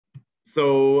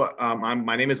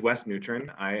My name is Wes Nugteren.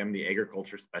 I am the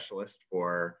agriculture specialist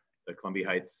for the Columbia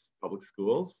Heights Public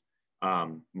Schools.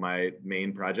 My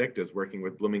main project is working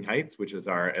with Blooming Heights, which is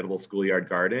our edible schoolyard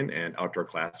garden and outdoor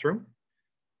classroom.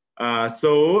 I'm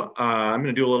going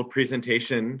to do a little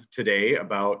presentation today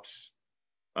about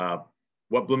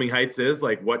what Blooming Heights is,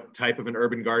 like what type of an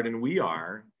urban garden we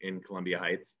are in Columbia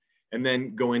Heights, and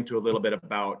then go into a little bit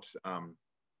about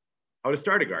how to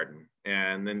start a garden,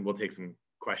 and then we'll take some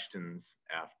questions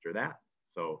after that.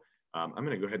 So I'm going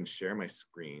to go ahead and share my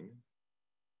screen.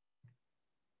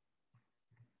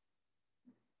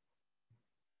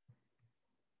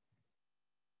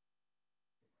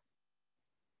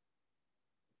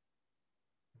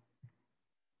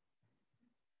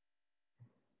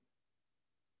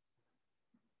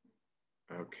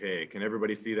 Okay, can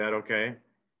everybody see that okay?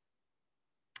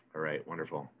 All right,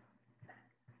 wonderful.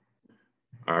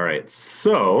 All right,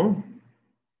 so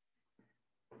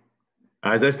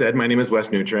as I said, my name is Wes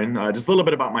Nugteren. Just a little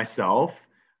bit about myself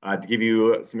to give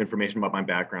you some information about my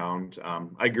background.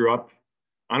 I grew up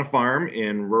on a farm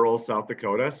in rural South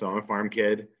Dakota, so I'm a farm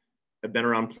kid. I've been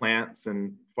around plants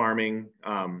and farming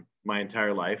my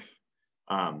entire life.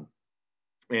 So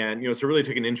really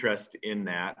took an interest in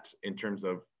that in terms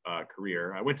of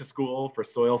career. I went to school for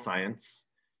soil science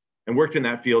and worked in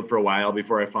that field for a while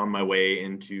before I found my way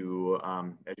into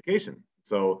education.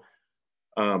 So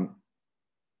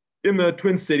in the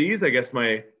Twin Cities, I guess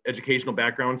my educational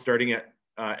background starting at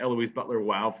Eloise Butler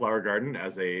Wildflower Garden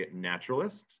as a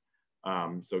naturalist.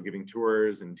 So giving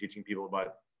tours and teaching people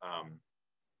about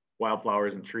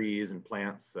wildflowers and trees and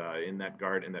plants in that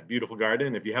garden, in that beautiful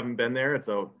garden. If you haven't been there, it's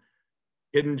a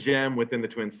hidden gem within the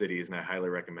Twin Cities, and I highly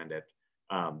recommend it.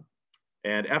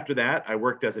 And after that, I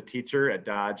worked as a teacher at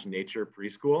Dodge Nature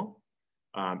Preschool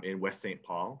in West St.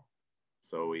 Paul.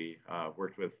 So we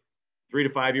worked with 3 to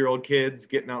 5-year-old kids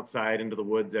getting outside into the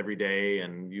woods every day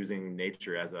and using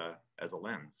nature as a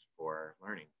lens for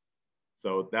learning.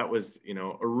 So that was,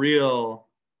 a real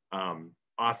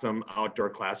awesome outdoor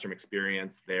classroom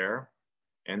experience there.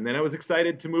 And then I was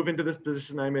excited to move into this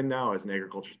position I'm in now as an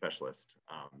agriculture specialist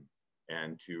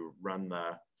and to run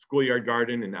the schoolyard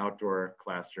garden and outdoor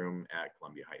classroom at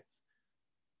Columbia Heights.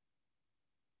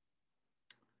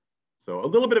 So a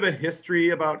little bit of a history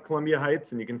about Columbia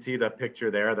Heights, and you can see the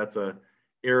picture there. That's a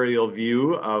aerial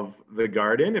view of the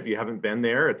garden. If you haven't been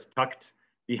there, it's tucked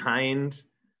behind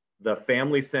the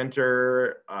family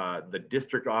center, the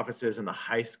district offices, and the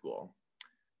high school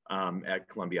at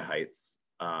Columbia Heights.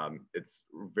 It's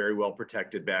very well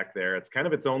protected back there. It's kind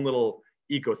of its own little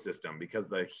ecosystem because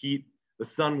the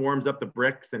sun warms up the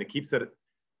bricks and it keeps it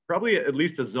probably at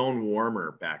least a zone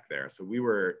warmer back there. So we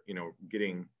were,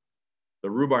 getting, the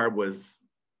rhubarb was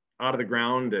out of the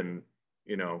ground and,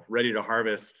 ready to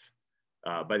harvest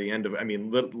by the end of,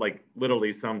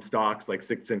 literally some stalks like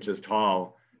 6 inches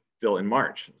tall still in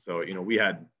March. So, we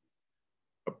had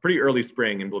a pretty early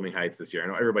spring in Blooming Heights this year. I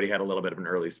know everybody had a little bit of an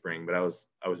early spring, but I was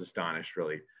astonished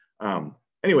really.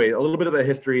 Anyway, a little bit of the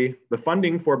history. The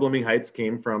funding for Blooming Heights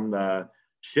came from the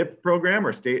SHIP program,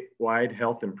 or statewide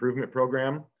health improvement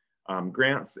program,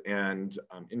 grants and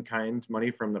in-kind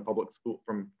money from the public school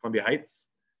from Columbia Heights.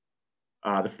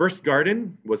 The first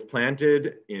garden was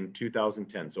planted in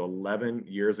 2010, so 11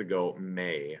 years ago,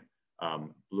 May,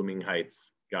 Blooming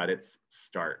Heights got its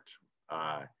start.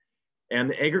 And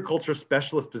the agriculture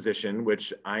specialist position,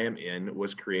 which I am in,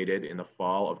 was created in the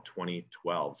fall of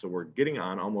 2012. So we're getting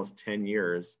on almost 10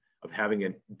 years of having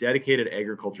a dedicated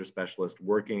agriculture specialist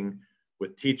working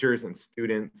with teachers and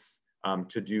students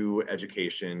to do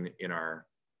education in our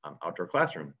outdoor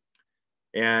classroom.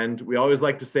 And we always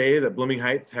like to say that Blooming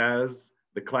Heights is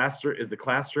the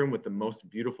classroom with the most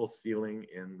beautiful ceiling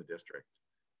in the district.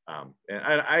 And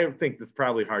I think it's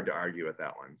probably hard to argue with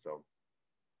that one. So,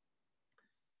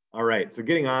 all right, so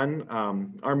getting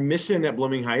on, our mission at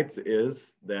Blooming Heights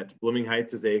is that Blooming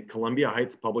Heights is a Columbia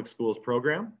Heights Public Schools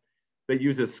program that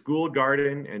uses school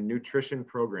garden and nutrition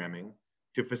programming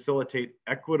to facilitate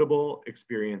equitable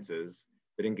experiences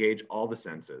that engage all the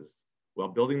senses while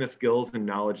building the skills and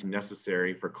knowledge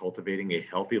necessary for cultivating a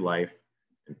healthy life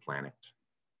and planet.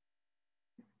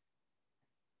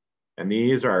 And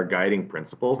these are our guiding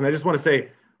principles. And I just want to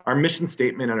say our mission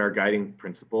statement and our guiding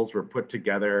principles were put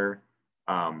together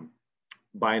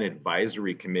by an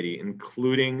advisory committee,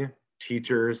 including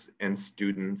teachers and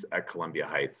students at Columbia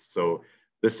Heights. So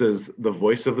this is the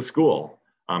voice of the school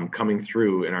coming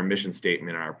through in our mission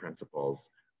statement and our principles,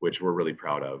 which we're really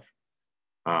proud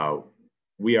of.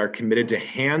 We are committed to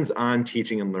hands-on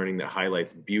teaching and learning that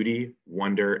highlights beauty,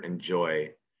 wonder, and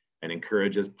joy, and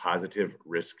encourages positive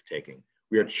risk-taking.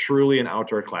 We are truly an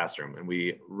outdoor classroom, and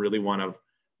we really want to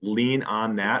lean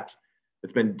on that.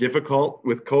 It's been difficult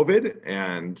with COVID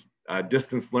and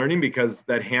distance learning because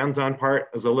that hands-on part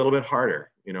is a little bit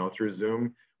harder. You know, through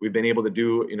Zoom, we've been able to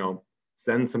do, you know,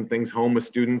 send some things home with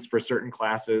students for certain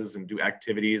classes and do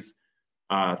activities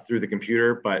through the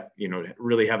computer, but, you know,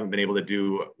 really haven't been able to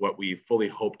do what we fully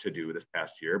hoped to do this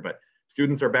past year. But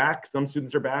students are back, some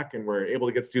students are back, and we're able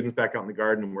to get students back out in the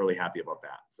garden, and we're really happy about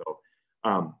that.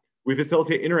 So we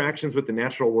facilitate interactions with the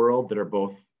natural world that are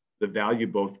both, that value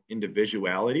both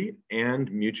individuality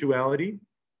and mutuality.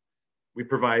 We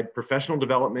provide professional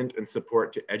development and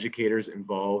support to educators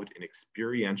involved in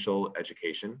experiential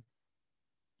education.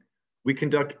 We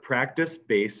conduct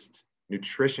practice-based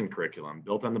nutrition curriculum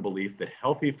built on the belief that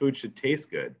healthy food should taste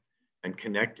good and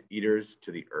connect eaters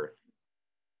to the earth.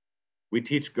 We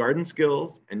teach garden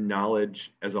skills and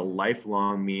knowledge as a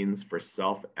lifelong means for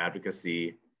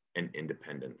self-advocacy and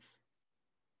independence.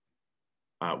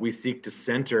 We seek to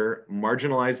center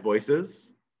marginalized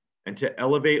voices and to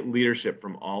elevate leadership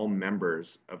from all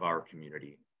members of our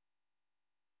community.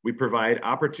 We provide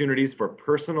opportunities for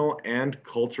personal and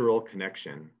cultural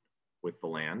connection with the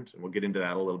land, and we'll get into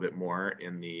that a little bit more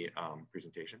in the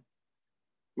presentation.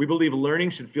 We believe learning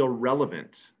should feel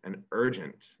relevant and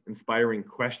urgent, inspiring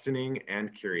questioning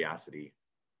and curiosity.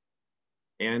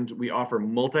 And we offer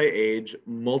multi-age,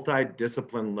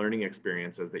 multi-discipline learning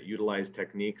experiences that utilize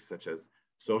techniques such as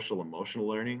social emotional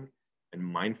learning and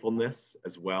mindfulness,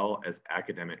 as well as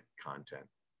academic content.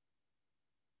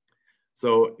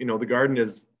 So, you know, the garden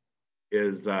it's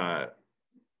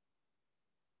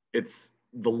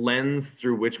the lens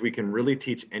through which we can really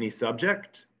teach any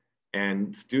subject,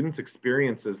 and students'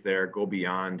 experiences there go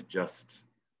beyond just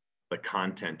the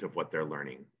content of what they're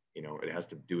learning. You know, it has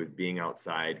to do with being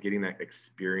outside, getting that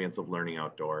experience of learning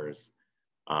outdoors,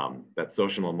 that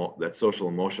social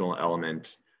emotional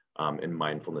element, and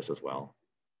mindfulness as well.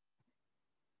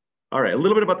 All right, a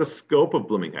little bit about the scope of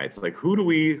Blooming Heights. Like,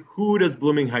 who does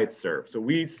Blooming Heights serve? So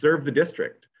we serve the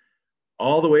district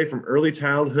all the way from early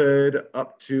childhood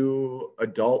up to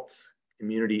adult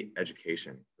community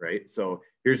education, right? So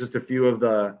here's just a few of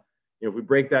the, you know, if we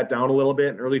break that down a little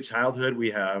bit, in early childhood,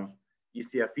 we have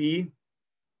ECFE,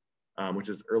 which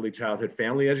is early childhood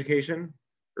family education,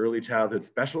 early childhood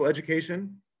special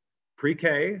education,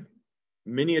 pre-K,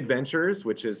 mini adventures,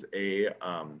 which is a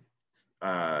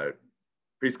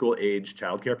preschool age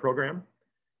childcare program,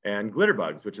 and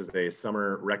Glitterbugs, which is a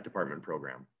summer rec department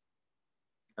program.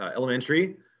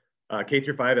 Elementary, K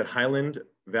through 5 at Highland,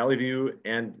 Valley View,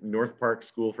 and North Park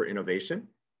School for Innovation.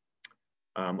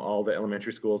 All the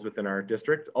elementary schools within our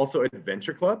district. Also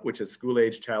Adventure Club, which is school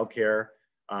age childcare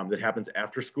that happens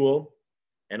after school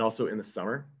and also in the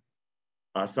summer.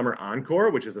 Summer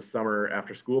Encore, which is a summer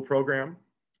after school program.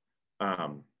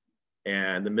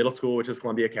 And the middle school, which is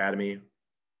Columbia Academy.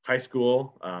 High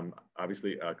school,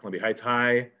 obviously Columbia Heights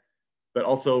High, but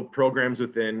also programs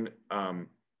within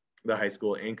the high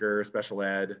school, Anchor, Special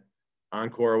Ed,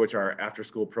 Encore, which are after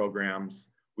school programs.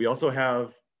 We also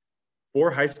have 4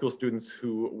 high school students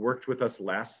who worked with us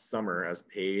last summer as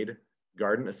paid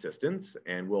garden assistants,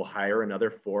 and we'll hire another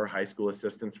 4 high school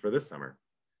assistants for this summer.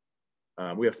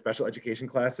 We have special education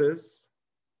classes,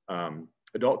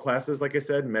 adult classes, like I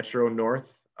said, Metro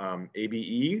North,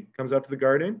 ABE comes out to the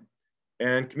garden,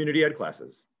 and community ed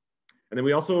classes. And then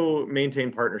we also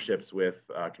maintain partnerships with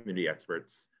community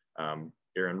experts,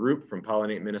 Aaron Roop from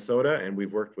Pollinate, Minnesota, and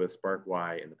we've worked with Spark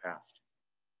Y in the past.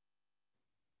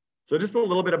 So just a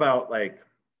little bit about, like,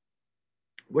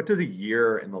 what does a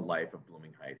year in the life of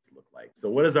Blooming Heights look like? So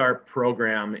what does our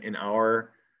program in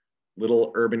our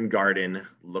little urban garden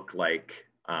look like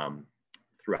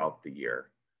throughout the year?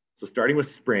 So starting with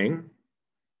spring,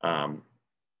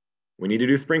 we need to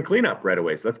do spring cleanup right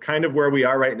away. So that's kind of where we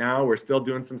are right now. We're still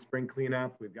doing some spring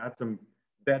cleanup. We've got some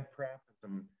bed prep,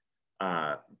 some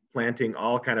planting,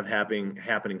 all kind of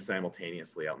happening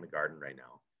simultaneously out in the garden right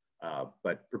now.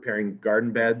 But preparing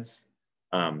garden beds,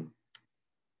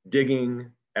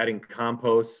 digging, adding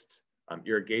compost,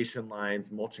 irrigation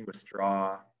lines, mulching with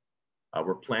straw.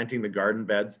 We're planting the garden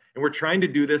beds, and we're trying to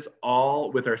do this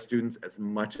all with our students as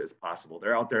much as possible.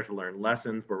 They're out there to learn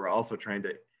lessons, but we're also trying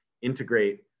to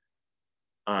integrate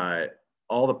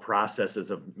all the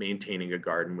processes of maintaining a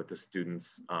garden with the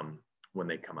students when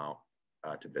they come out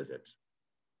to visit.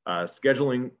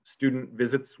 Scheduling student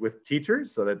visits with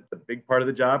teachers, so that's a big part of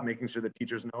the job, making sure that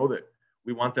teachers know that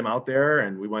we want them out there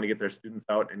and we want to get their students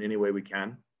out in any way we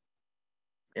can,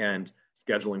 and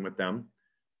scheduling with them.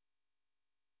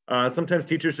 Sometimes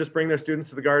teachers just bring their students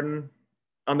to the garden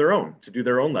on their own to do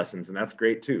their own lessons, and that's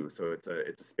great too. So it's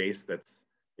a space that's,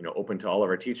 you know, open to all of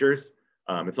our teachers.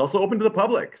 It's also open to the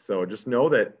public. So just know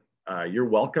that you're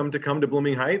welcome to come to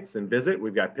Blooming Heights and visit.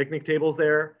 We've got picnic tables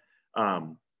there.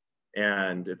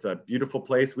 And it's a beautiful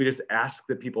place. We just ask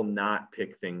that people not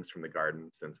pick things from the garden,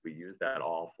 since we use that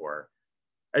all for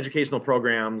educational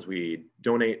programs. We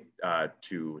donate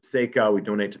to SECA, we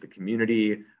donate to the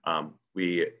community.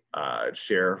 We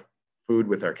share food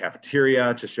with our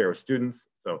cafeteria to share with students.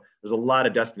 So there's a lot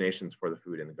of destinations for the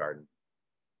food in the garden.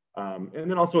 And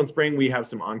then also in spring, we have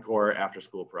some encore after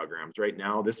school programs. Right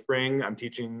now, this spring, I'm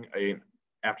teaching an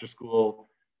after school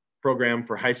program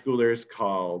for high schoolers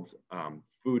called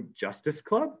Food Justice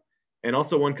Club, and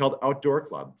also one called Outdoor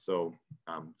Club. So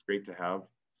it's great to have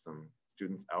some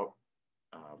students out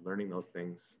learning those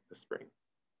things this spring.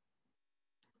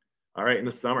 All right, in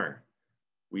the summer,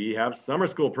 we have summer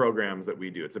school programs that we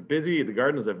do. It's a busy, the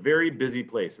garden is a very busy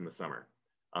place in the summer.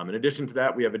 In addition to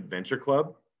that, we have Adventure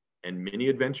Club and Mini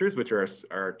Adventures, which are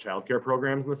our childcare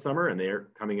programs in the summer, and they are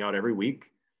coming out every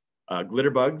week. Glitter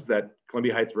Bugs, that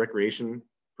Columbia Heights Recreation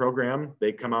program,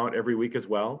 they come out every week as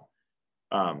well.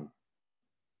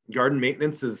 Garden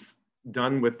maintenance is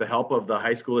done with the help of the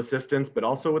high school assistants, but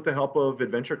also with the help of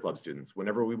Adventure Club students.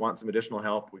 Whenever we want some additional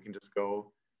help, we can just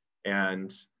go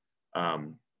and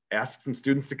ask some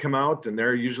students to come out, and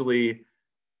they're usually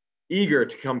eager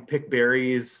to come pick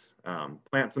berries,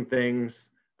 plant some things,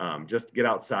 just get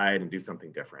outside and do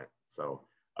something different. So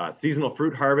seasonal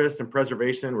fruit harvest and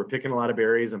preservation, we're picking a lot of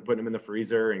berries and putting them in the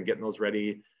freezer and getting those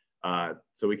ready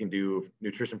so we can do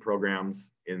nutrition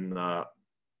programs in the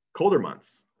colder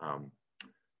months.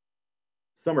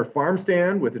 Summer farm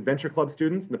stand with Adventure Club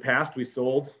students. In the past, we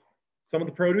sold some of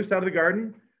the produce out of the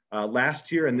garden.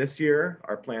 Last year and this year,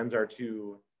 our plans are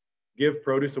to give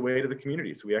produce away to the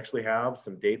community. So we actually have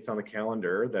some dates on the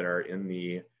calendar that are in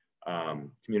the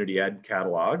community ed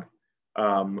catalog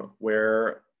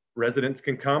where residents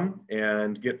can come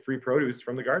and get free produce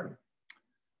from the garden.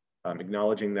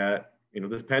 Acknowledging that, you know,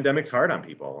 this pandemic's hard on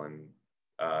people, and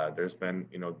there's been,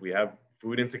 you know, we have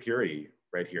food insecurity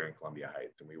right here in Columbia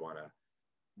Heights, and we want to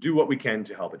do what we can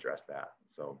to help address that.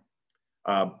 So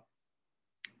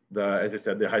as I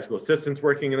said, the high school assistants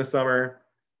working in the summer,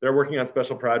 they're working on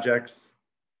special projects.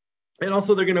 And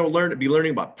also they're going to be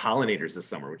learning about pollinators this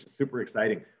summer, which is super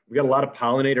exciting. We got a lot of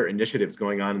pollinator initiatives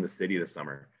going on in the city this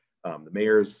summer. The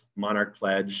mayor's Monarch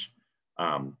Pledge.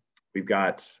 We've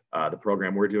got the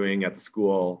program we're doing at the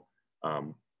school.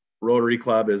 Rotary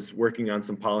Club is working on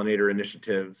some pollinator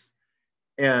initiatives.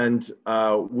 And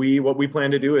what we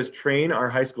plan to do is train our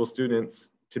high school students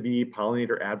to be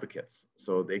pollinator advocates,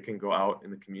 so they can go out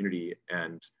in the community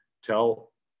and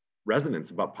tell residents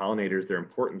about pollinators, their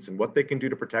importance, and what they can do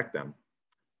to protect them.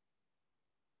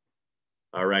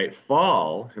 All right,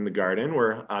 fall in the garden,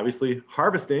 we're obviously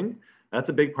harvesting. That's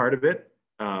a big part of it.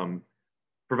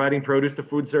 Providing produce to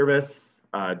food service,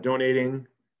 donating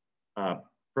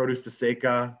produce to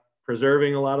SECA,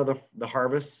 preserving a lot of the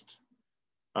harvest,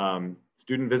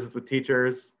 student visits with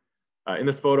teachers. In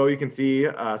this photo, you can see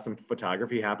some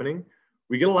photography happening.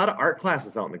 We get a lot of art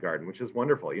classes out in the garden, which is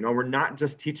wonderful. You know, we're not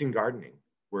just teaching gardening.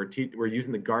 We're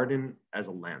using the garden as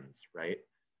a lens, right?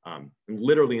 And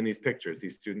literally in these pictures,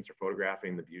 these students are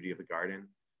photographing the beauty of the garden.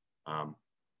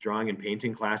 Drawing and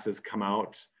painting classes come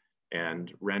out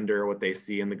and render what they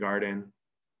see in the garden.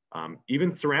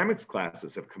 Even ceramics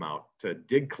classes have come out to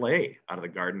dig clay out of the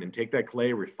garden and take that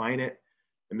clay, refine it,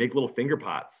 and make little finger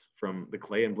pots from the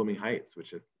clay in Blooming Heights,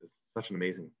 which is such an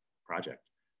amazing project.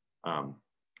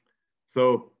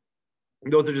 So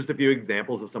those are just a few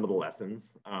examples of some of the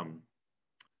lessons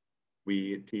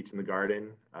we teach in the garden.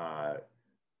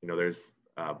 You know, there's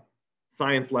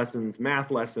science lessons,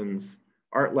 math lessons,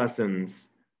 art lessons.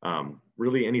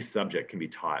 Really any subject can be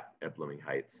taught at Blooming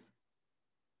Heights.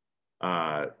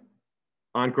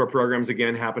 Encore programs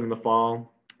again happen in the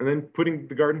fall, and then putting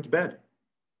the garden to bed.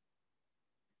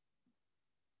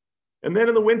 And then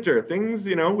in the winter, things,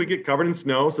 you know, we get covered in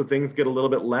snow, so things get a little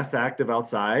bit less active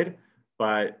outside,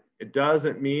 but it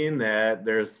doesn't mean that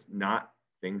there's not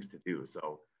things to do.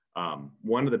 So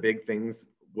one of the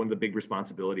big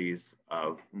responsibilities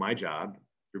of my job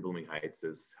through Blooming Heights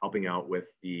is helping out with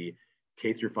the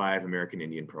K-5 American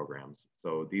Indian programs.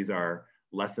 So these are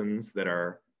lessons that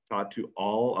are taught to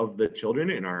all of the children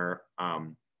in our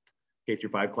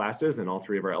K-5 classes in all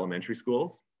 3 of our elementary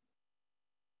schools.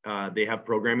 They have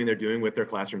programming they're doing with their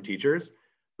classroom teachers.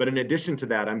 But in addition to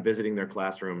that, I'm visiting their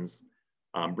classrooms,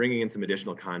 bringing in some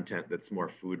additional content that's more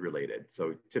food related.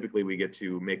 So typically we get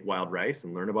to make wild rice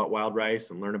and learn about wild rice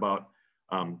and learn about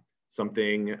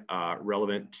something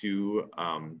relevant to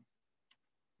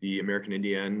the American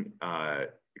Indian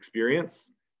experience.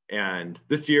 And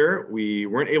this year we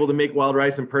weren't able to make wild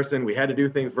rice in person. We had to do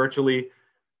things virtually.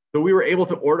 So we were able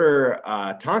to order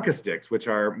tonka sticks, which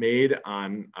are made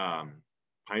on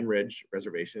Pine Ridge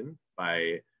Reservation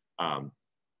by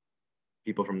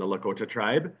people from the Lakota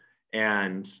tribe.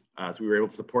 And so we were able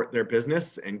to support their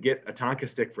business and get a tonka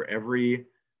stick for every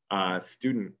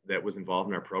student that was involved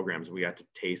in our programs. We got to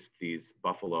taste these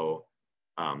buffalo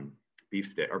beef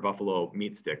stick or buffalo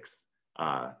meat sticks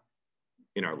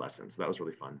in our lessons. So that was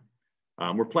really fun.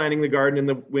 We're planting the garden in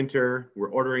the winter. We're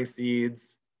ordering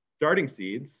seeds, starting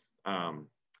seeds.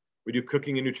 We do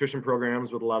cooking and nutrition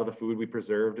programs with a lot of the food we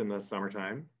preserved in the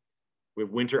summertime. We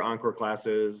have winter encore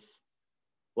classes,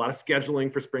 a lot of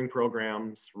scheduling for spring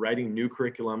programs, writing new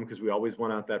curriculum because we always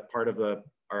want out that part of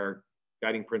our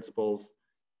guiding principles,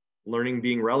 learning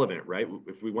being relevant, right?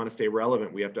 If we want to stay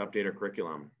relevant, we have to update our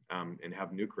curriculum and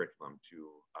have new curriculum to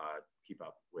keep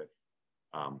up with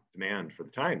demand for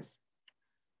the times.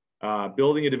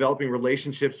 Building and developing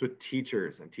relationships with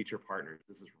teachers and teacher partners.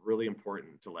 This is really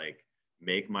important to like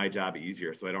make my job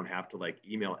easier so I don't have to like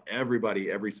email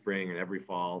everybody every spring and every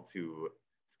fall to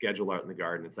schedule Art in the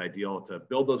Garden. It's ideal to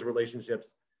build those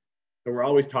relationships so we're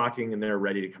always talking and they're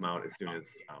ready to come out as soon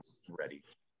as we're ready.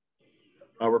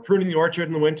 We're pruning the orchard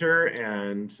in the winter,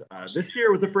 and this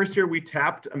year was the first year we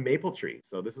tapped a maple tree.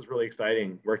 So this is really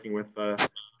exciting, working with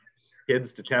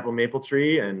kids to tap a maple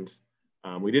tree. And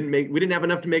we didn't have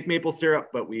enough to make maple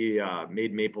syrup, but we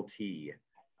made maple tea,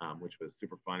 which was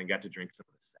super fun, and got to drink some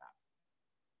of the sap.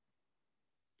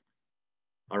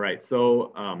 All right,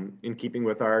 so in keeping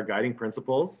with our guiding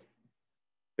principles,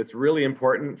 it's really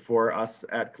important for us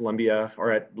at Columbia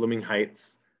or at Blooming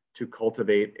Heights to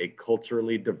cultivate a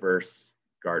culturally diverse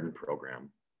garden program.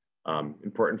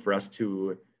 Important for us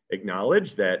to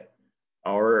acknowledge that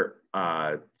our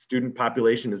student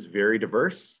population is very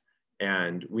diverse,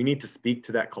 and we need to speak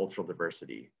to that cultural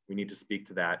diversity. We need to speak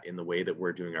to that in the way that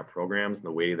we're doing our programs and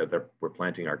the way that we're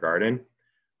planting our garden.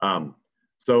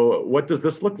 So what does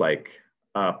this look like?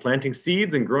 Planting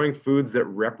seeds and growing foods that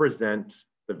represent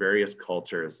the various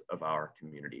cultures of our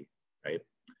community, right?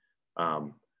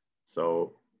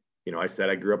 So, you know, I said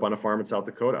I grew up on a farm in South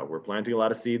Dakota. We're planting a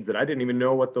lot of seeds that I didn't even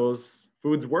know what those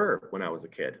foods were when I was a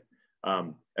kid.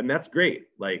 And that's great.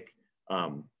 Like,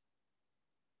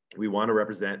 we want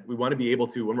to be able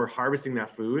to, when we're harvesting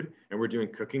that food and we're doing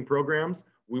cooking programs,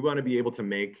 we want to be able to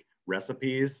make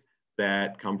recipes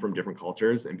that come from different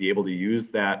cultures and be able to use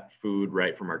that food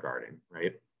right from our garden,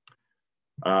 right?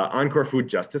 Encore Food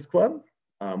Justice Club.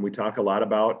 We talk a lot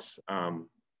about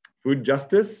food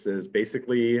justice is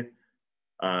basically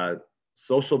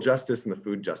social justice in the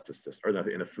food justice system, or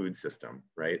in a food system,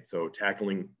 right? So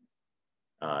tackling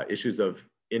issues of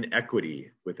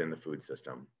inequity within the food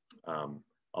system,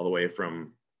 all the way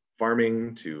from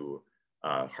farming to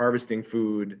harvesting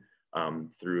food,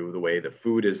 through the way the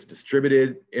food is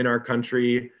distributed in our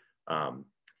country,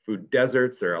 food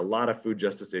deserts. There are a lot of food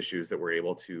justice issues that we're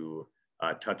able to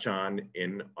touch on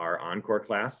in our Encore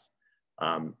class.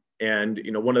 And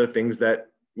you know, one of the things that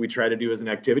we try to do as an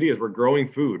activity is we're growing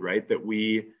food, right, that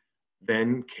we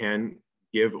then can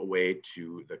give away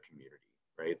to the community,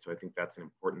 right? So I think that's an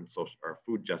important social or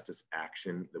food justice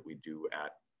action that we do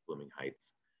at Blooming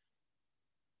Heights.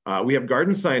 We have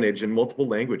garden signage in multiple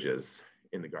languages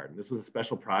in the garden. This was a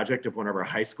special project of one of our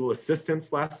high school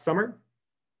assistants last summer.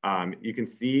 You can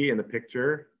see in the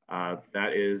picture,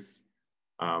 that is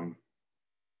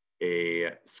a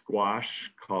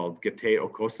squash called Gete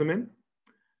Okosamin,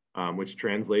 which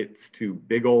translates to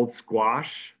big old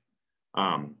squash.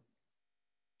 And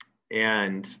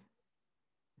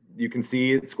you can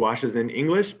see squashes in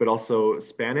English, but also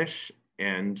Spanish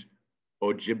and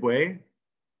Ojibwe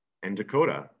and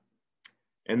Dakota.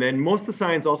 And then most of the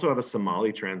signs also have a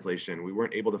Somali translation. We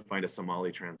weren't able to find a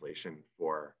Somali translation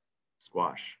for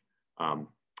squash.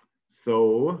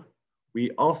 So we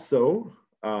also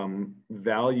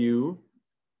value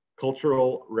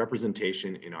cultural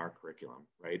representation in our curriculum,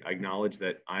 right? I acknowledge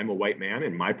that I'm a white man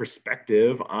and my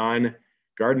perspective on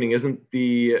gardening isn't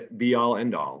the be all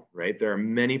end all, right? There are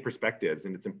many perspectives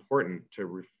and it's important to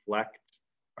reflect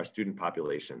our student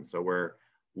population. So we're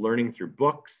learning through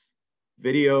books,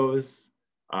 videos,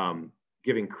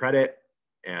 giving credit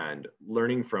and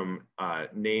learning from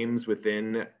names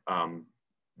within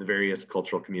the various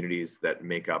cultural communities that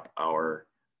make up our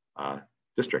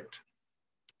district.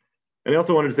 And I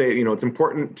also wanted to say, you know, it's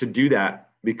important to do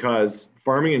that because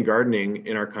farming and gardening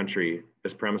in our country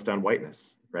is premised on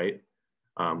whiteness, right?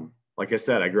 Like I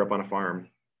said, I grew up on a farm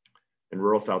in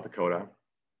rural South Dakota.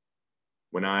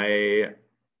 When I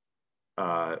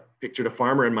pictured a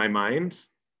farmer in my mind,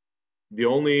 the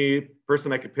only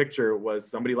person I could picture was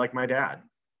somebody like my dad,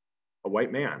 a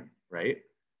white man, right?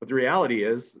 But the reality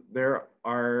is there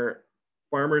are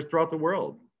farmers throughout the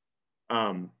world.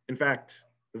 In fact,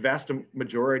 the vast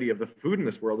majority of the food in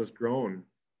this world is grown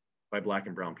by Black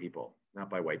and brown people, not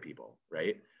by white people,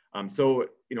 right? So,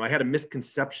 you know, I had a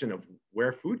misconception of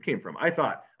where food came from. I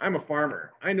thought, I'm a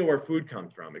farmer. I know where food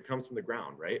comes from. It comes from the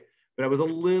ground, right? But I was a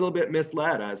little bit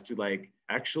misled as to like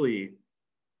actually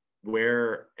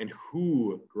where and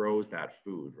who grows that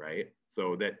food, right?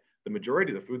 So that the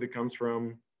majority of the food that comes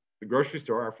from the grocery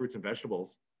store, our fruits and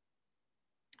vegetables,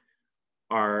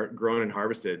 are grown and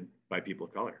harvested by people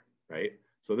of color, right?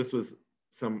 So this was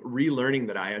some relearning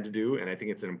that I had to do, and I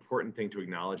think it's an important thing to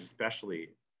acknowledge, especially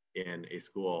in a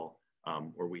school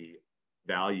where we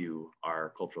value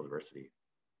our cultural diversity.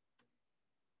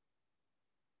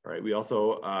 All right, we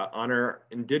also honor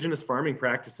Indigenous farming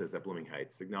practices at Blooming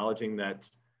Heights, acknowledging that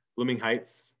Blooming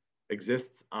Heights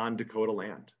exists on Dakota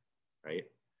land, right?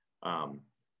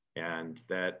 And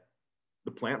that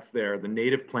the plants there, the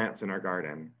native plants in our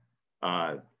garden,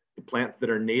 the plants that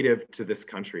are native to this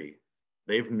country,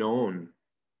 they've known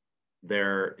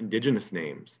their Indigenous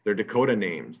names, their Dakota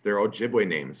names, their Ojibwe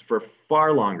names for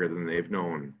far longer than they've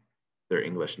known their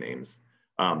English names.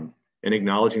 And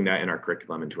acknowledging that in our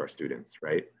curriculum and to our students,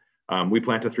 right? We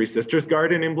plant a Three Sisters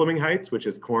garden in Blooming Heights, which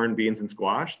is corn, beans, and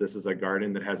squash. This is a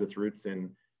garden that has its roots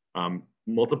in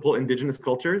multiple Indigenous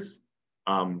cultures,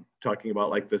 talking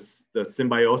about like this, the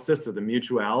symbiosis or the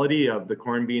mutuality of the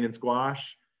corn, bean, and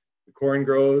squash. The corn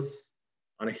grows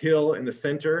on a hill in the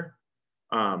center,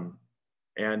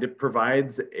 and it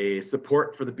provides a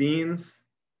support for the beans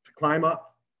to climb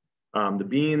up. The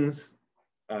beans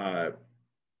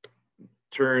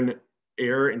turn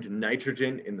air into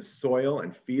nitrogen in the soil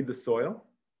and feed the soil.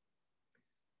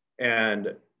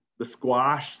 And the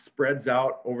squash spreads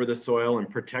out over the soil and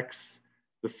protects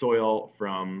the soil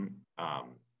from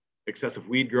excessive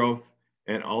weed growth,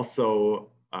 and also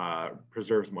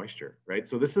preserves moisture, right?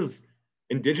 So this is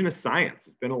Indigenous science.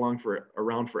 It's been around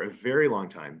for a very long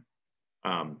time.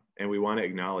 And we want to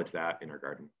acknowledge that in our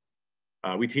garden.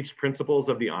 We teach principles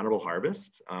of the honorable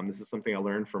harvest. This is something I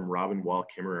learned from Robin Wall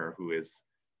Kimmerer, who is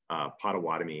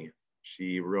Potawatomi.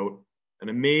 She wrote an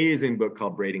amazing book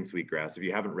called Braiding Sweetgrass. If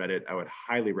you haven't read it, I would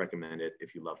highly recommend it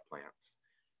if you love plants.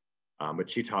 But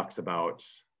she talks about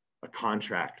a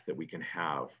contract that we can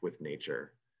have with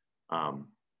nature,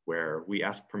 where we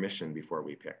ask permission before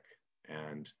we pick,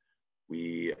 and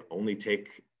we only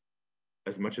take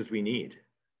as much as we need.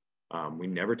 We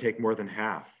never take more than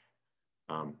half.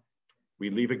 We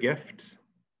leave a gift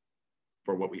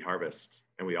for what we harvest,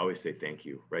 and we always say thank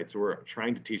you, right? So we're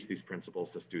trying to teach these principles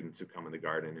to students who come in the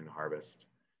garden and harvest.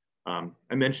 I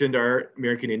mentioned our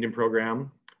American Indian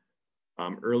program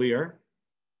earlier,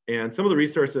 and some of the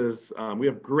resources, we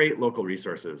have great local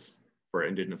resources for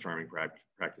Indigenous farming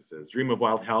practices. Dream of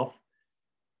Wild Health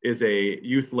is a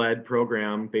youth-led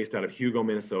program based out of Hugo,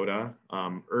 Minnesota.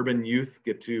 Urban youth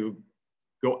get to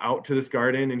go out to this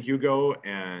garden in Hugo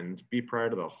and be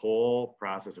part of the whole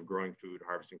process of growing food,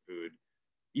 harvesting food,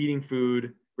 eating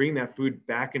food, bringing that food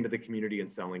back into the community and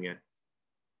selling it,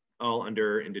 all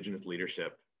under Indigenous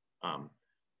leadership.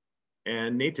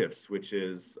 And Natives, which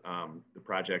is the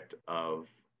project of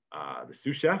the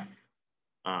sous chef,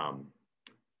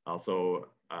 also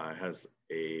has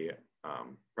a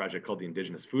project called the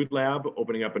Indigenous Food Lab,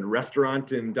 opening up a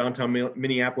restaurant in downtown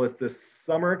Minneapolis this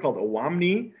summer called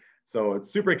Owamni. So it's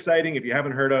super exciting. If you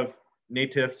haven't heard of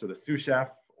Natives or the sous chef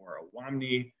or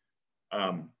Owamni,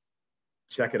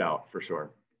 check it out for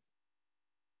sure.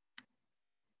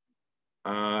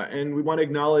 And we want to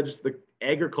acknowledge the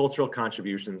agricultural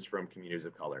contributions from communities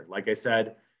of color. Like I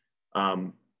said,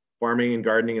 farming and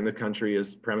gardening in the country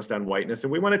is premised on whiteness,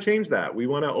 and we want to change that. We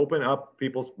want to open up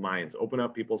people's minds, open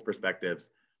up people's perspectives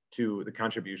to the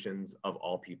contributions of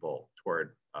all people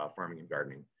toward farming and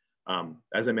gardening.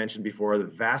 As I mentioned before, the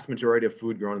vast majority of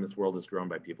food grown in this world is grown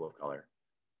by people of color.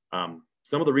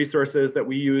 Some of the resources that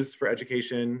we use for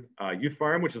education, Youth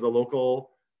Farm, which is a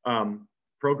local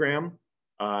program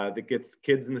that gets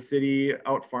kids in the city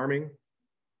out farming.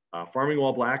 Farming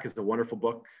While Black is a wonderful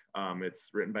book. It's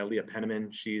written by Leah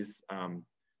Penniman.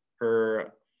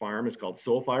 Her farm is called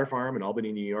Soulfire Farm in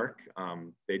Albany, New York.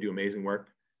 They do amazing work.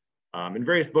 In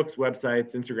various books,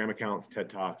 websites, Instagram accounts, TED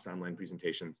Talks, online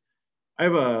presentations. I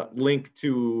have a link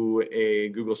to a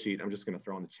Google Sheet I'm just going to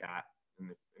throw in the chat, and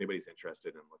if anybody's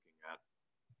interested in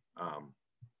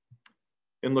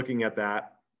looking at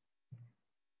that,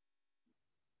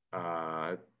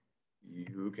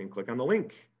 you can click on the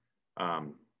link.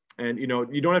 And you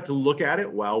don't have to look at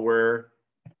it while we're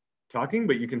talking,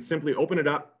 but you can simply open it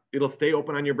up. It'll stay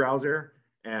open on your browser,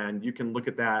 and you can look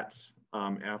at that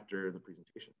after the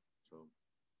presentation. So,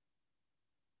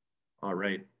 all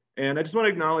right. And I just want to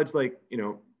acknowledge, like,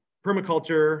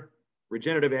 permaculture,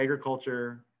 regenerative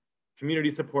agriculture, community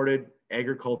supported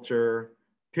agriculture,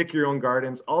 pick your own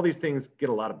gardens, all these things get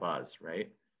a lot of buzz, right?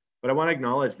 But I want to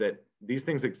acknowledge that these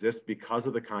things exist because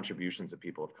of the contributions of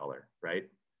people of color, right?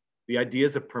 The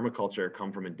ideas of permaculture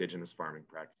come from indigenous farming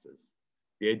practices.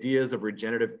 The ideas of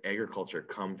regenerative agriculture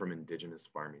come from indigenous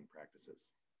farming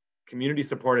practices. Community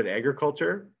supported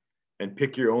agriculture and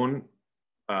pick your own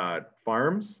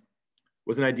farms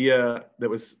was an idea that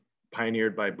was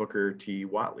pioneered by Booker T.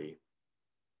 Whatley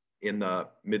in the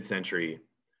mid-century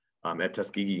at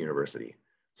Tuskegee University.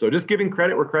 So just giving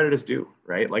credit where credit is due,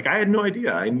 right? Like, I had no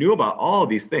idea. I knew about all of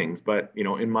these things, but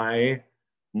in my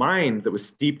mind that was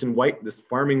steeped in this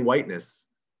farming whiteness,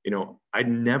 I'd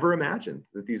never imagined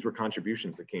that these were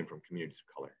contributions that came from communities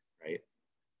of color, right?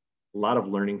 A lot of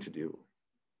learning to do.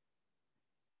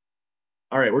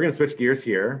 All right, we're going to switch gears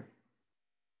here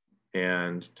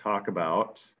and talk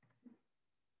about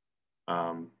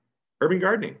urban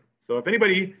gardening. So if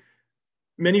anybody,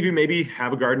 many of you maybe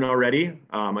have a garden already.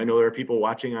 I know there are people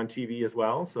watching on TV as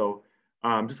well. So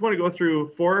just want to go through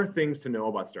 4 things to know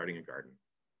about starting a garden.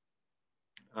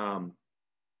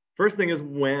 First thing is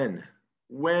when.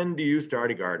 When do you start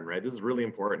a garden, right? This is really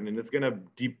important, and it's going to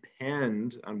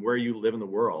depend on where you live in the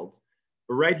world.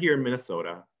 But right here in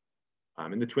Minnesota,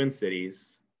 in the Twin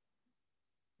Cities,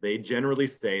 they generally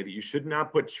say that you should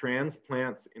not put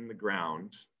transplants in the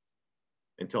ground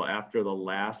until after the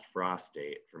last frost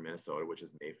date for Minnesota, which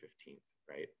is May 15th,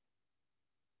 right?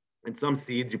 And some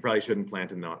seeds you probably shouldn't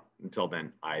plant until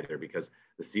then either, because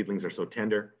the seedlings are so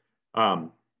tender.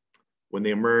 When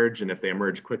they emerge, and if they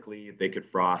emerge quickly, they could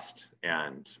frost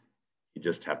and you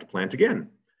just have to plant again.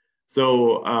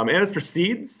 So, and as for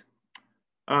seeds,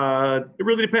 it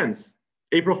really depends.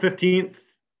 April 15th,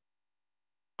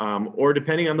 or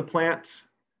depending on the plant,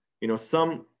 for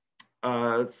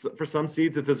some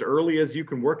seeds, it's as early as you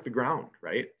can work the ground,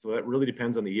 right? So that really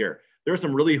depends on the year. There are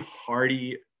some really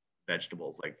hardy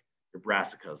vegetables like your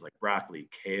brassicas, like broccoli,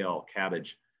 kale,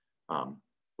 cabbage,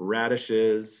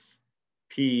 radishes,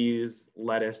 peas,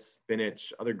 lettuce,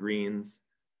 spinach, other greens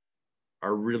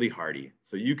are really hardy.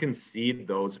 So you can seed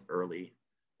those early.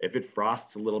 If it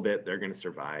frosts a little bit, they're going to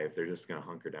survive. They're just going to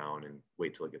hunker down and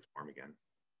wait till it gets warm again.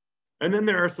 And then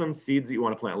there are some seeds that you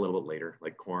want to plant a little bit later,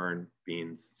 like corn,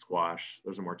 beans, squash.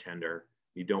 Those are more tender.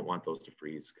 You don't want those to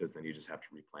freeze because then you just have to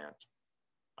replant.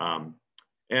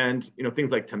 And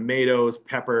things like tomatoes,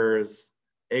 peppers,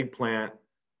 eggplant,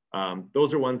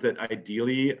 those are ones that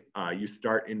ideally you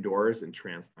start indoors and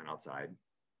transplant outside.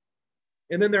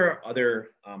 And then there are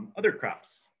other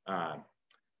crops.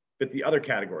 But the other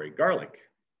category, garlic,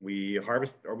 we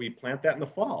harvest or we plant that in the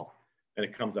fall and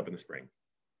it comes up in the spring.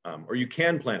 Or you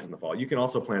can plant in the fall. You can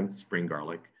also plant spring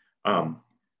garlic. And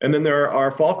then there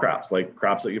are fall crops, like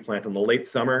crops that you plant in the late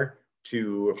summer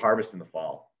to harvest in the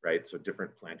fall, right? So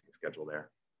different planting schedule there.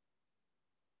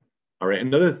 All right,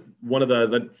 one of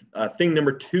the thing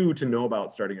number 2 to know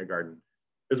about starting a garden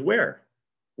is where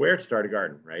to start a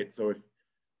garden, right? So if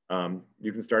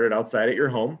you can start it outside at your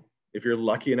home. If you're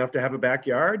lucky enough to have a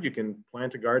backyard, you can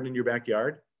plant a garden in your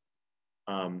backyard.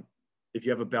 If you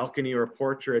have a balcony or a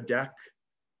porch or a deck,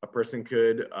 a person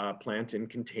could plant in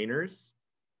containers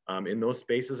in those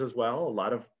spaces as well. A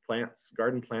lot of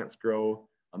garden plants grow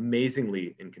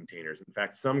amazingly in containers. In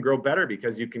fact, some grow better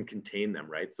because you can contain them,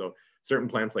 right? So certain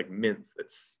plants like mints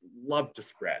that love to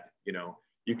spread,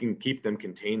 you can keep them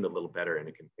contained a little better in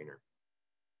a container.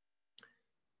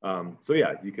 So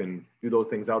yeah, you can do those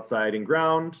things outside in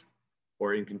ground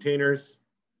or in containers.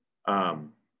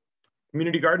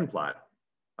 Community garden plot.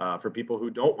 For people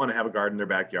who don't want to have a garden in their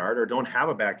backyard or don't have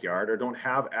a backyard or don't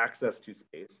have access to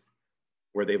space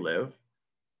where they live,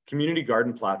 community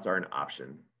garden plots are an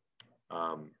option.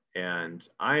 And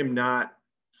I'm not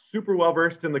super well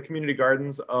versed in the community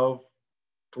gardens of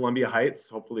Columbia Heights.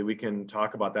 Hopefully we can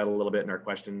talk about that a little bit in our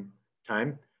question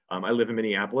time. I live in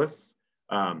Minneapolis.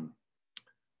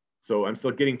 So I'm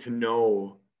still getting to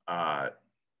know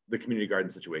the community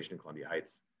garden situation in Columbia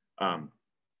Heights.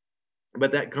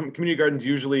 But that community gardens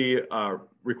usually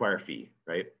require a fee,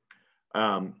 right?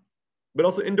 But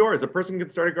also indoors, a person can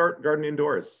start a garden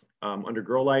indoors under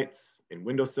grow lights, in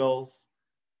windowsills.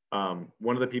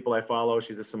 One of the people I follow,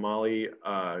 she's a Somali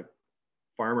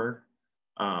farmer,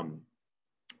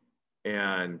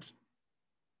 and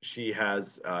she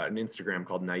has an Instagram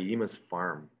called Naima's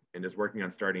Farm and is working on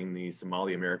starting the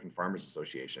Somali American Farmers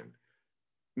Association.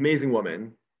 Amazing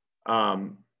woman.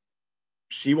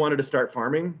 She wanted to start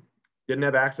farming, didn't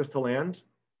have access to land,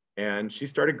 and she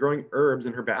started growing herbs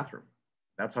in her bathroom.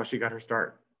 That's how she got her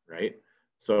start, right?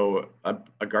 So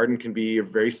a garden can be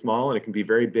very small and it can be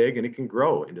very big and it can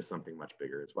grow into something much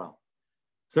bigger as well.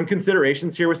 Some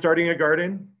considerations here with starting a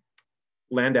garden: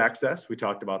 land access, we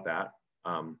talked about that.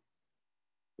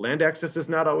 Land access is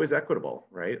not always equitable,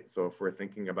 right? So if we're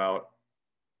thinking about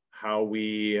how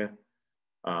we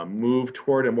move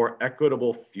toward a more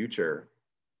equitable future,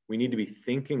 we need to be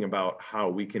thinking about how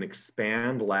we can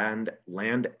expand land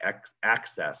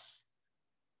access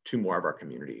to more of our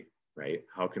community, right?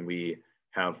 How can we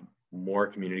have more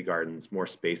community gardens, more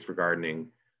space for gardening,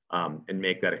 and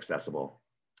make that accessible?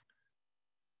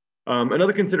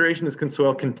 Another consideration is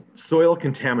soil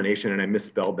contamination, and I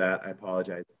misspelled that, I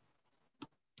apologize.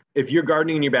 If you're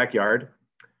gardening in your backyard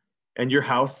and your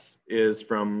house is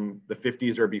from the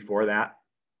 50s or before that,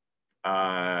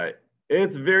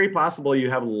 it's very possible you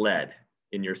have lead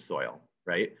in your soil,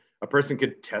 right? A person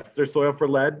could test their soil for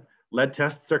lead. Lead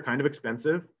tests are kind of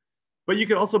expensive, but you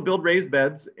could also build raised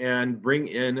beds and bring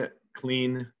in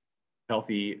clean,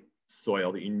 healthy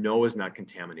soil that you know is not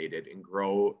contaminated and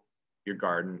grow your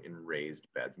garden in raised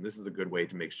beds. And this is a good way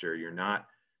to make sure you're not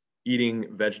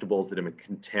eating vegetables that have been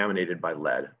contaminated by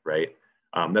lead, right?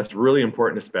 That's really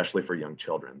important, especially for young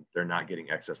children. They're not getting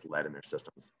excess lead in their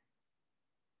systems.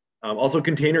 Also,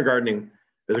 container gardening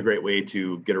is a great way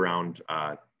to get around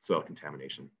soil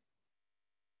contamination.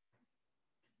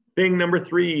 Thing number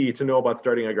 3 to know about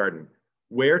starting a garden: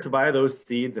 where to buy those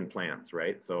seeds and plants,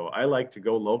 right? So I like to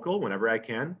go local whenever I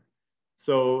can.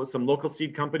 So some local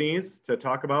seed companies to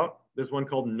talk about. There's one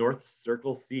called North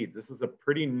Circle Seeds. This is a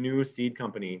pretty new seed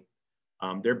company.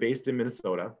 They're based in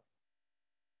Minnesota,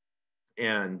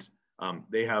 and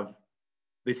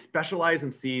they specialize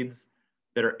in seeds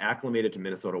that are acclimated to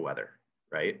Minnesota weather,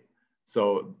 right?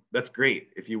 So that's great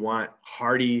if you want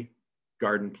hardy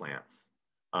garden plants.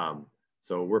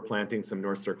 So we're planting some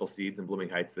North Circle seeds in Blooming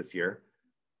Heights this year.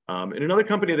 And another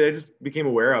company that I just became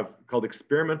aware of called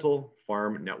Experimental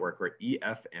Farm Network, or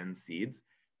EFN Seeds.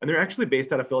 And they're actually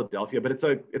based out of Philadelphia, but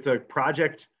it's a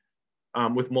project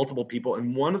with multiple people.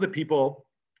 And one of the people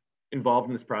involved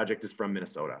in this project is from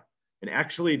Minnesota, and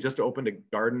actually just opened a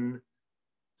garden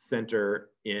center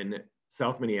in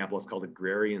South Minneapolis called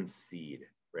Agrarian Seed,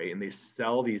 right? And they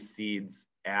sell these seeds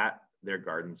at their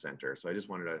garden center. So I just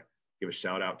wanted to give a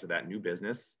shout out to that new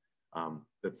business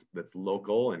that's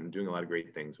local and doing a lot of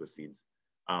great things with seeds.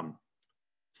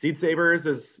 Seed Savers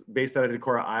is based out of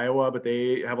Decorah, Iowa, but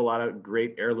they have a lot of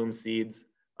great heirloom seeds.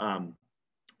 And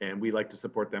we like to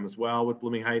support them as well with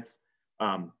Blooming Heights.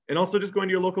 And also just going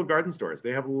to your local garden stores.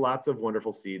 They have lots of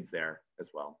wonderful seeds there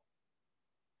as well.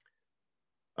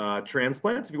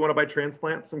 Transplants, if you want to buy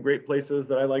transplants, some great places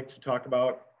that I like to talk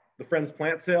about. The Friends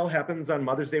Plant Sale happens on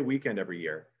Mother's Day weekend every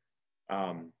year.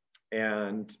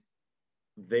 And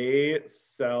they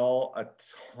sell a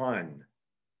ton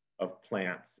of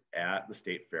plants at the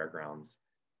state fairgrounds.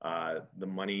 The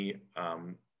money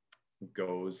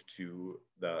goes to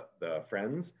the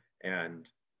Friends, and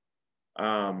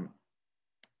the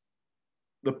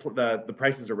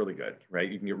prices are really good,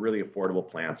 right? You can get really affordable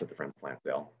plants at the Friends Plant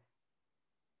Sale.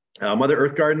 Mother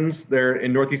Earth Gardens, they're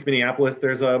in Northeast Minneapolis.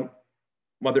 There's a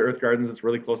Mother Earth Gardens that's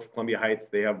really close to Columbia Heights.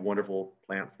 They have wonderful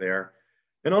plants there.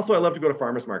 And also I love to go to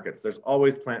farmers markets. There's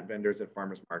always plant vendors at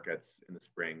farmers markets in the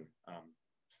spring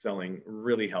selling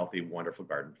really healthy, wonderful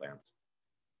garden plants.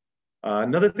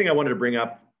 Another thing I wanted to bring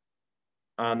up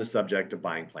on the subject of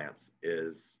buying plants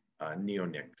is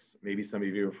neonics. Maybe some of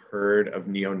you have heard of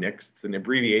neonics. It's an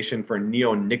abbreviation for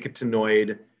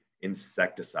neonicotinoid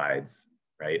insecticides,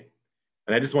 right?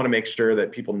 And I just want to make sure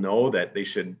that people know that they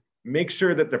should make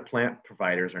sure that their plant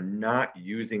providers are not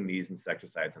using these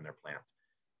insecticides on their plants.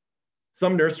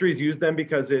 Some nurseries use them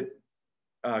because it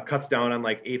cuts down on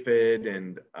like aphid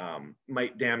and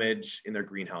mite damage in their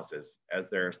greenhouses as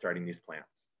they're starting these plants,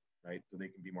 right? So they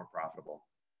can be more profitable.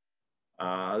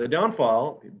 The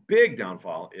downfall, big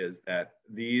downfall, is that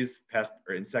these pest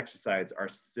or insecticides are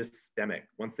systemic.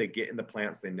 Once they get in the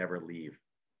plants, they never leave,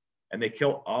 and they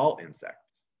kill all insects.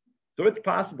 So it's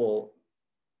possible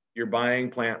you're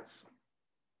buying plants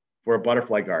for a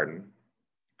butterfly garden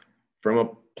from a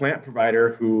plant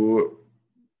provider who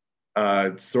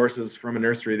sources from a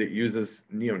nursery that uses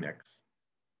neonics.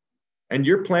 And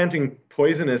you're planting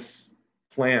poisonous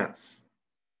plants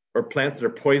or plants that are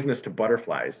poisonous to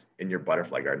butterflies in your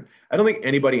butterfly garden. I don't think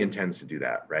anybody intends to do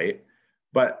that, right?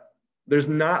 But there's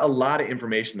not a lot of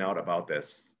information out about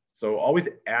this. So always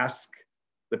ask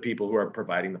the people who are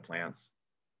providing the plants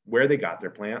where they got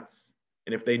their plants,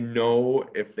 and if they know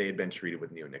if they had been treated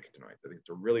with neonicotinoids. I think it's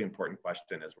a really important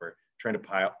question as we're trying to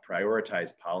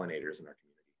prioritize pollinators in our community.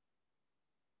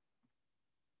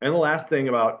 And the last thing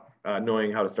about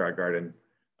knowing how to start a garden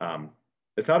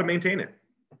is how to maintain it,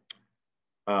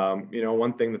 You know,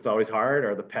 one thing that's always hard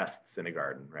are the pests in a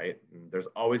garden, right? And there's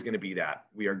always going to be that.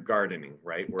 We are gardening,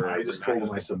 right? I just told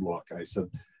him, I said, look, I said,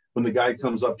 when the guy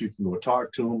comes up, you can go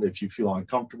talk to him. If you feel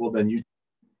uncomfortable, then you.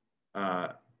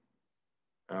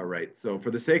 All right. So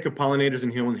for the sake of pollinators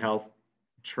and human health,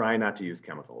 try not to use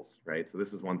chemicals, right? So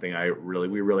this is one thing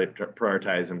we really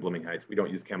prioritize in Blooming Heights. We don't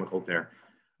use chemicals there.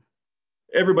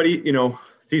 Everybody, you know,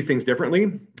 sees things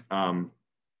differently,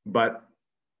 but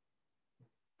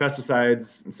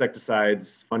pesticides,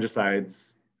 insecticides,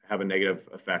 fungicides have a negative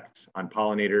effect on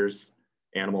pollinators,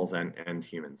 animals, and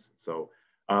humans. So,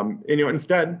 and, you know,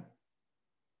 instead,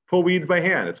 pull weeds by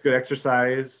hand. It's good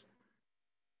exercise.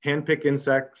 Hand pick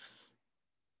insects.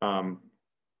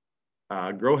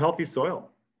 Grow healthy soil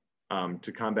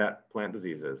to combat plant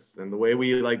diseases. And the way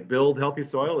we like build healthy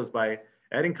soil is by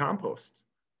adding compost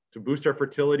to boost our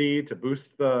fertility, to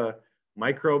boost the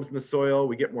microbes in the soil.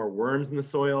 We get more worms in the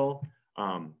soil.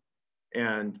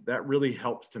 And that really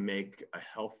helps to make a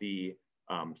healthy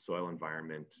soil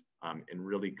environment and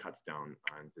really cuts down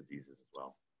on diseases as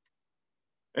well.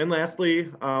 And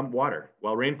lastly, water.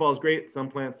 While rainfall is great, some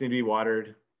plants need to be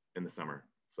watered in the summer.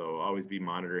 So always be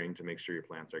monitoring to make sure your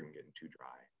plants aren't getting too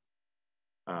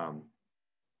dry.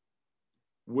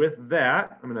 With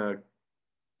that, I'm gonna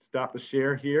stop the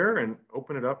share here and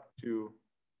open it up to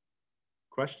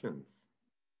questions.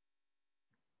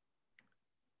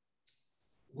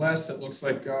 Wes, it looks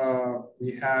like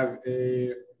we have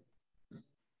a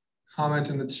comment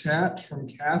in the chat from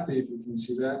Kathy, if you can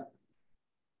see that.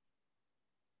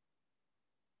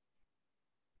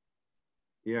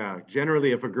 Yeah,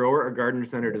 generally, if a grower or gardener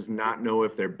center does not know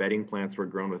if their bedding plants were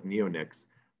grown with neonics,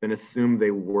 then assume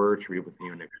they were treated with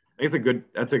neonics. I think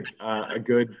that's a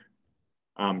good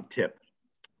tip,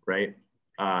 right?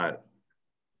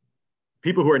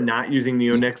 People who are not using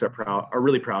neonics are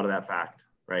really proud of that fact,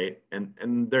 right?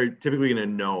 And they're typically going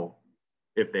to know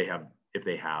if they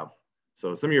have.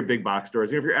 So some of your big box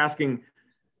stores, you know, if you're asking,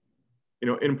 you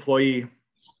know, an employee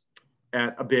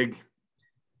at a big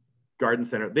garden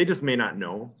center, they just may not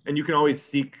know. And you can always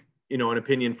seek, you know, an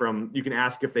opinion from, you can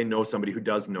ask if they know somebody who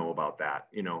does know about that,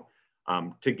 you know,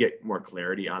 to get more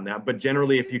clarity on that. But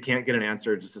generally, if you can't get an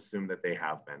answer, just assume that they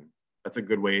have been. That's a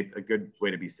good way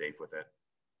to be safe with it.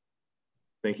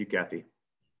 Thank you, Kathy.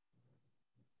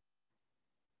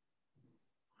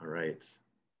 All right.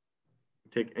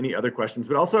 Take any other questions,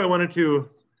 but also I wanted to,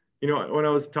 you know, when I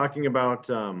was talking about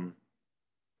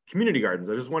community gardens,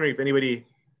 I was just wondering if anybody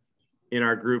in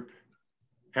our group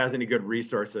has any good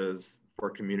resources for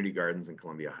community gardens in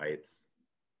Columbia Heights.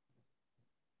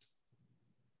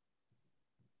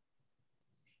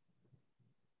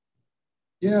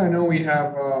 Yeah, I know we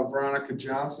have Veronica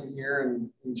Johnson here,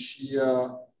 and she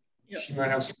she might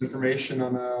have some information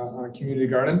on a community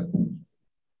garden.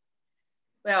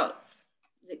 Well,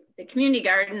 the community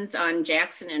gardens on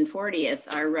Jackson and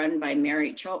 40th are run by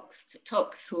Mary Tokes,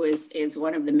 who is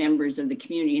one of the members of the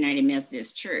Community United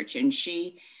Methodist Church, and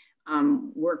she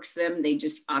works them. They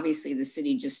just, obviously the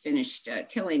city just finished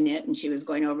tilling it, and she was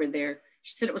going over there.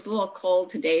 She said it was a little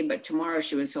cold today, but tomorrow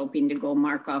she was hoping to go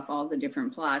mark off all the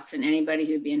different plots, and anybody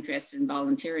who'd be interested in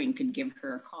volunteering could give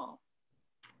her a call.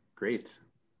 Great.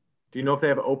 Do you know if they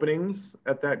have openings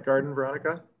at that garden,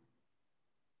 Veronica?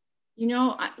 You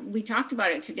know, we talked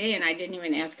about it today, and I didn't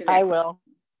even ask her that. I will.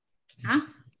 Huh?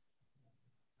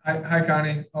 Hi,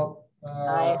 Connie.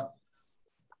 Hi.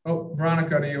 Oh,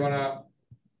 Veronica, do you want to,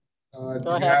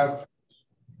 Go ahead.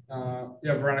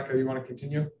 Yeah, Veronica, you want to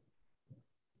continue?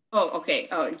 Oh, okay.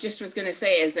 Oh, just was going to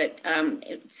say is that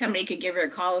somebody could give her a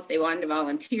call if they wanted to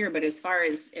volunteer, but as far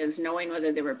as knowing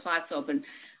whether there were plots open,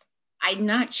 I'm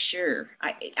not sure.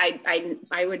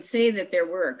 I would say that there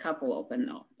were a couple open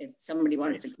though. If somebody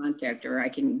wants to contact her, I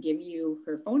can give you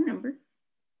her phone number.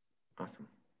 Awesome.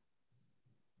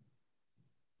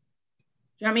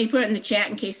 Do you want me to put it in the chat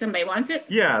in case somebody wants it?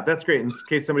 Yeah, that's great. In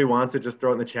case somebody wants it, just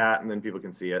throw it in the chat and then people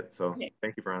can see it. So okay.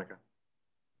 Thank you, Veronica.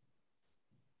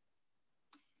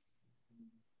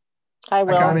 I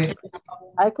will.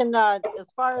 I can,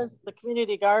 as far as the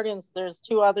community gardens, there's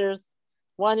two others.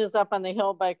 One is up on the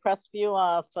hill by Crestview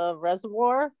off of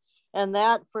Reservoir. And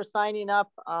that for signing up,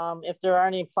 if there are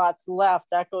any plots left,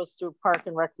 that goes through Park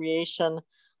and Recreation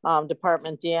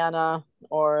Department, Deanna,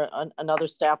 or another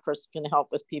staff person can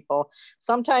help with people.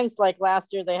 Sometimes like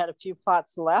last year, they had a few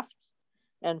plots left.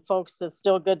 And folks, it's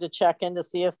still good to check in to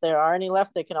see if there are any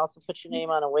left. They can also put your name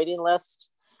on a waiting list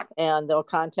and they'll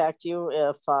contact you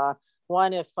if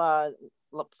if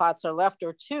plots are left,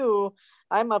 or two,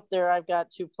 I'm up there, I've got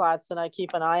 2 plots and I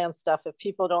keep an eye on stuff. If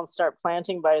people don't start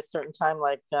planting by a certain time,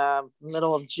 like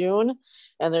middle of June,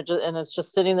 and it's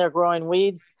just sitting there growing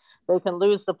weeds, they can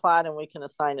lose the plot and we can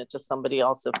assign it to somebody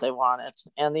else if they want it.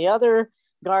 And the other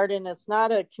garden, it's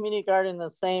not a community garden in the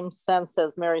same sense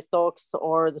as Mary Stokes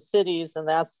or the cities, and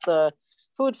that's the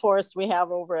food forest we have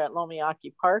over at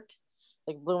Lomiaki Park,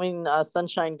 the Blooming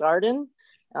Sunshine Garden.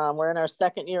 We're in our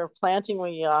second year of planting.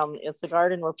 It's a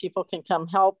garden where people can come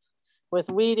help with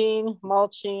weeding,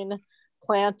 mulching,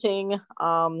 planting,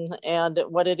 and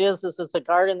what it is it's a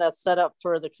garden that's set up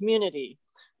for the community,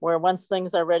 where once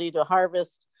things are ready to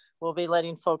harvest, we'll be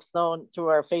letting folks know through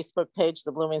our Facebook page,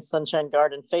 the Blooming Sunshine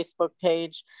Garden Facebook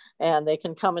page, and they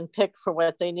can come and pick for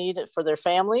what they need for their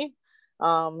family. We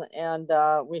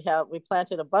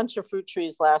planted a bunch of fruit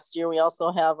trees last year. We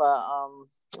also have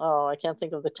I can't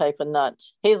think of the type of nut,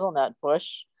 hazelnut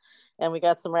bush, and we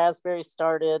got some raspberries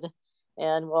started.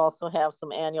 And we'll also have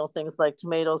some annual things like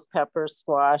tomatoes, peppers,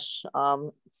 squash,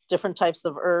 different types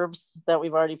of herbs that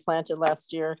we've already planted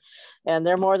last year. And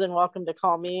they're more than welcome to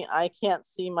call me. I can't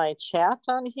see my chat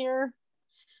on here,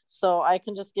 so I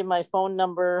can just give my phone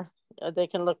number. They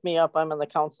can look me up. I'm on the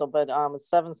council, but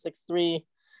it's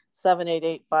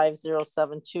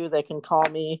 763-788-5072. They can call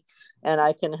me and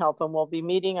I can help them. We'll be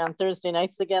meeting on Thursday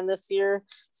nights again this year,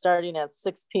 starting at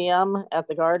 6 p.m. at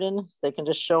the garden. So they can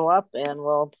just show up and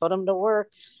we'll put them to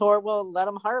work, or we'll let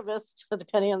them harvest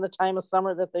depending on the time of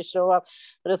summer that they show up.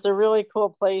 But it's a really cool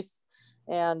place.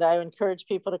 And I encourage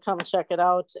people to come check it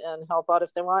out and help out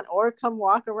if they want, or come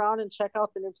walk around and check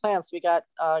out the new plants. We got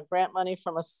grant money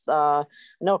from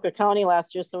Anoka County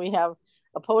last year. So we have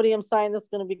a podium sign that's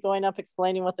going to be going up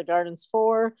explaining what the garden's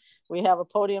for. We have a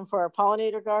podium for our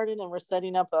pollinator garden, and we're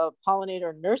setting up a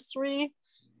pollinator nursery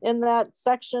in that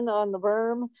section on the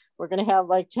berm. We're going to have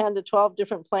like 10 to 12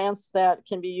 different plants that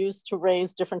can be used to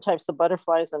raise different types of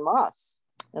butterflies and moths.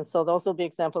 And so those will be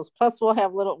examples. Plus we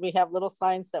have little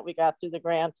signs that we got through the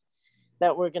grant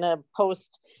that we're going to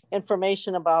post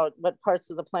information about what parts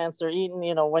of the plants are eaten,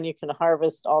 when you can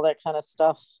harvest, all that kind of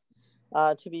stuff.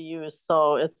 To be used.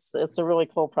 So it's a really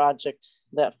cool project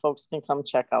that folks can come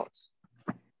check out.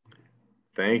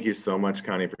 Thank you so much,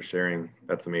 Connie, for sharing.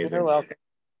 That's amazing. You're welcome.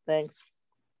 Thanks.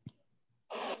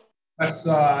 That's,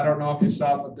 I don't know if you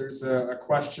saw, but there's a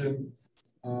question.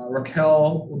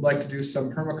 Raquel would like to do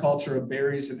some permaculture of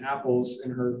berries and apples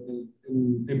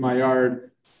in my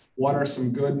yard. What are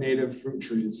some good native fruit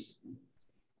trees?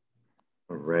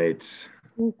 All right.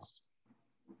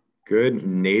 Good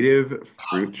native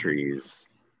fruit trees.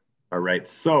 All right,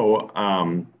 so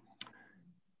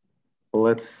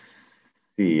let's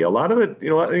see. A lot of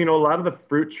the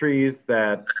fruit trees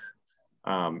that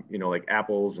like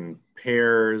apples and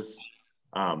pears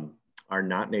are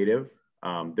not native.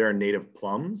 There are native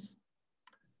plums.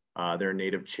 There are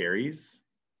native cherries.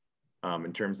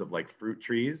 In terms of like fruit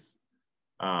trees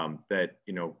that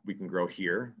we can grow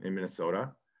here in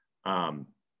Minnesota.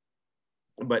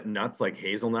 But nuts like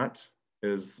hazelnut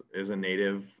is a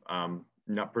native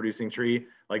nut producing tree.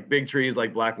 Like big trees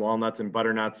like black walnuts and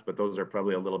butternuts, but those are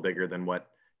probably a little bigger than what,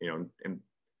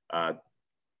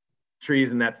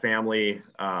 trees in that family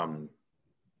kind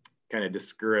of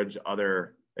discourage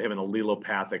they have an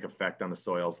allelopathic effect on the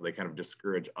soil. So they kind of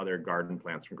discourage other garden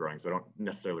plants from growing. So I don't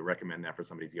necessarily recommend that for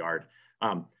somebody's yard.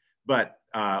 But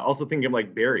also thinking of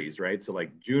like berries, right? So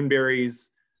like June berries,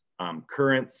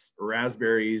 currants,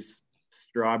 raspberries,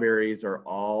 strawberries are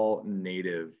all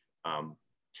native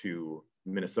to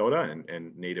Minnesota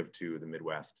and native to the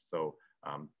Midwest. So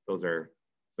those are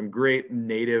some great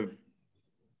native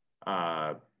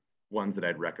ones that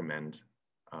I'd recommend.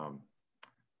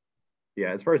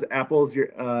 Yeah, as far as apples,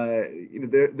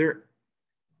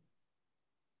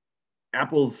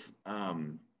 apples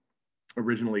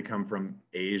originally come from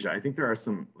Asia. I think there are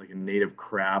some like a native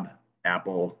crab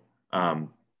apple,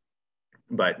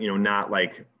 but not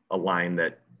like a line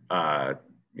that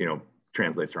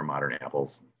translates to our modern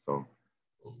apples. So,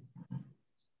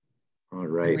 all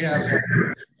right. We have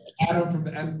Adam from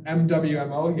the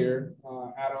MWMO here.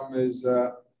 Adam is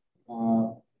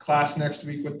class next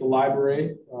week with the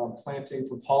library, planting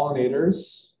for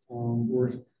pollinators.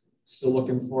 We're still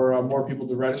looking for more people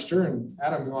to register. And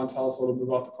Adam, you want to tell us a little bit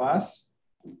about the class?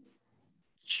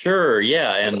 Sure,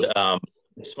 yeah. And I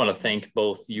just want to thank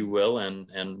both you, Will,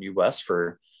 and you, Wes,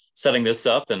 for setting this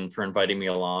up and for inviting me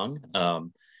along.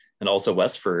 And also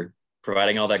Wes for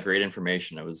providing all that great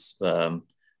information. It was, I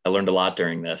learned a lot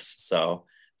during this. So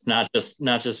it's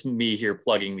not just me here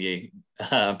plugging the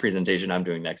presentation I'm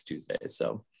doing next Tuesday.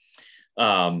 So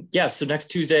yeah, so next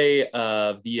Tuesday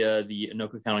via the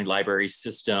Anoka County Library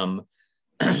System,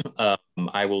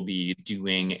 I will be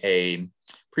doing a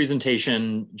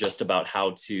presentation just about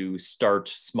how to start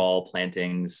small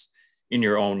plantings in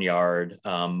your own yard,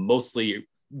 mostly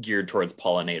geared towards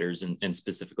pollinators and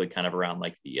specifically kind of around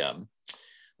like the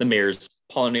mayor's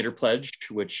pollinator pledge,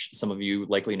 which some of you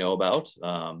likely know about.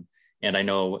 And I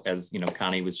know, as you know,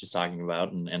 Connie was just talking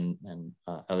about, and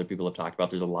other people have talked about,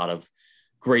 there's a lot of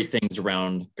great things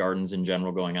around gardens in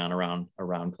general going on around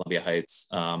Columbia Heights.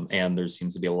 And there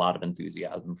seems to be a lot of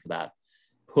enthusiasm for that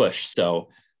push. So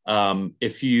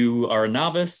if you are a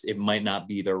novice, it might not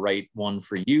be the right one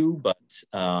for you, but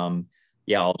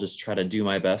yeah, I'll just try to do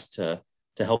my best to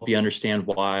help you understand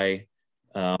why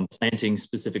planting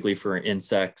specifically for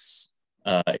insects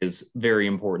is very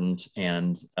important,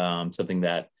 and something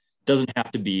that doesn't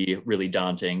have to be really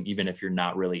daunting, even if you're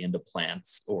not really into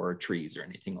plants or trees or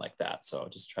anything like that. So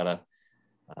just try to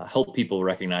help people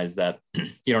recognize that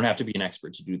you don't have to be an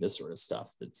expert to do this sort of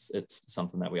stuff. It's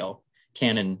something that we all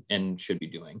can and should be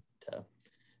doing to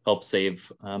help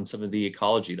save some of the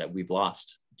ecology that we've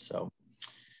lost. So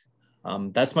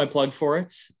that's my plug for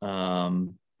it.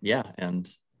 Yeah, and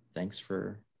thanks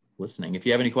for listening. If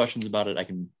you have any questions about it, I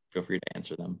can feel free to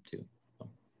answer them too.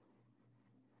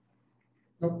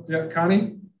 Oh, yeah,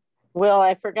 Connie? Well,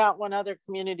 I forgot one other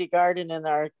community garden in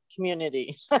our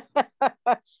community.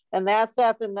 And that's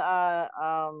at the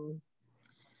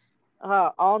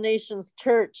All Nations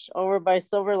Church over by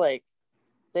Silver Lake.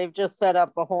 They've just set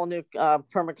up a whole new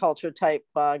permaculture type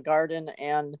garden.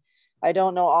 And I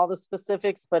don't know all the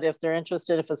specifics, but if they're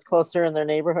interested, if it's closer in their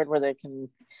neighborhood where they can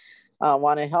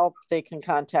want to help, they can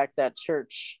contact that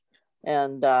church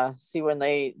and see when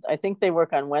I think they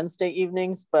work on Wednesday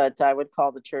evenings, but I would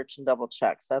call the church and double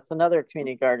check. So that's another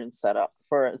community garden setup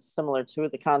for similar to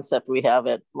the concept we have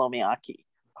at Lomiaki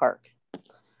Park.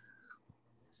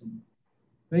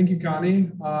 Thank you,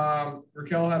 Connie.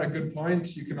 Raquel had a good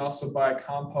point. You can also buy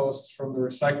compost from the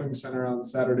recycling center on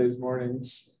Saturdays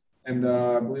mornings. And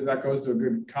I believe that goes to a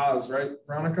good cause, right,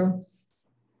 Veronica?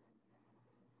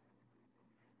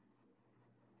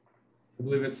 I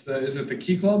believe it's is it the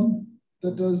Key Club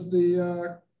that does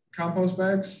the compost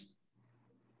bags?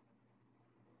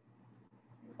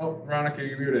 Oh, Veronica,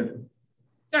 you're muted.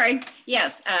 Sorry.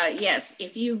 Yes. Yes.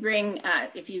 If you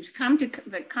come to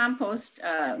the compost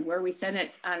where we send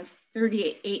it on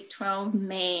 3812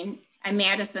 Main,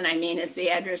 Madison, is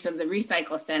the address of the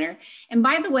recycle center. And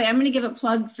by the way, I'm going to give a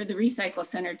plug for the recycle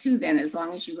center too, then, as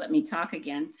long as you let me talk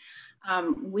again.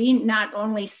 We not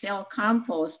only sell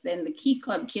compost, then the Key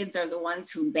Club kids are the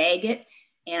ones who bag it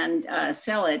and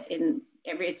sell it.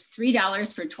 It's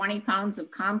 $3 for 20 pounds of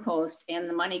compost, and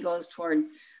the money goes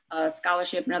towards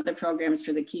scholarship and other programs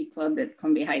for the Key Club at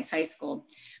Columbia Heights High School.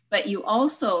 But you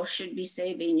also should be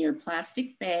saving your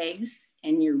plastic bags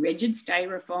and your rigid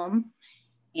styrofoam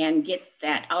and get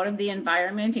that out of the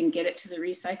environment and get it to the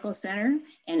recycle center.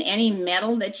 And any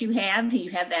metal that you have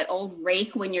that old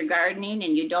rake when you're gardening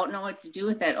and you don't know what to do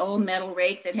with that old metal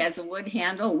rake that has a wood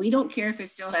handle. We don't care if it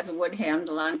still has a wood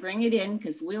handle on, bring it in,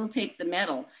 because we'll take the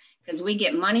metal, because we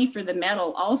get money for the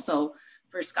metal also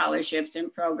for scholarships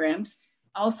and programs.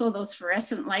 Also those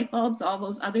fluorescent light bulbs, all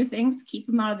those other things, keep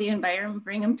them out of the environment,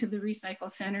 bring them to the recycle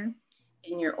center.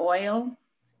 In your oil,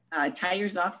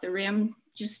 tires off the rim,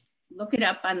 just look it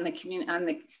up on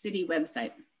the city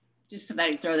website. Just thought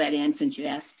I'd throw that in since you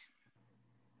asked.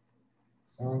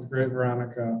 Sounds great,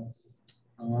 Veronica.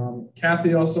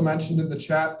 Kathy also mentioned in the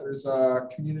chat, there's a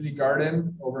community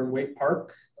garden over in Waite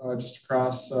Park, just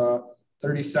across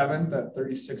 37th at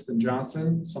 36th and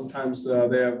Johnson. Sometimes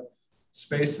they have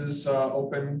spaces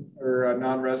open, or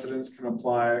non-residents can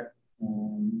apply.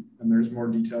 And there's more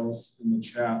details in the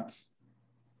chat.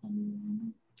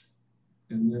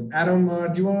 And then Adam,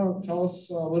 do you want to tell us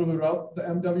a little bit about the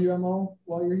MWMO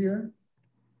while you're here?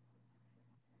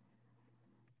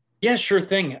 Yeah, sure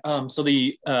thing. So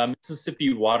the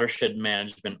Mississippi Watershed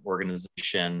Management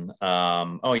Organization.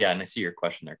 Oh yeah, and I see your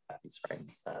question there, Kathy. Sorry, I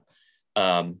missed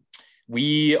that.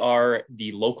 We are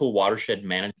the local watershed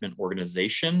management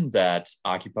organization that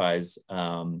occupies,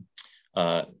 or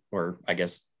I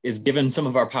guess is given some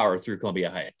of our power through Columbia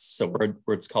Heights. So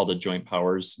it's called a Joint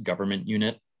Powers Government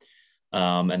Unit.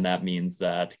 And that means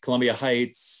that Columbia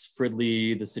Heights,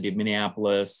 Fridley, the city of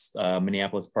Minneapolis,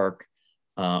 Minneapolis Park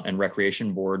and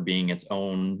Recreation Board being its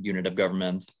own unit of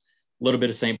government, a little bit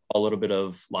of St. Paul, a little bit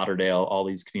of Lauderdale, all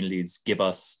these communities give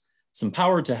us some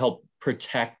power to help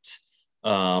protect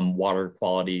water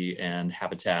quality and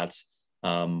habitat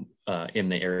in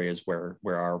the areas where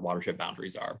our watershed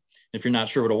boundaries are. If you're not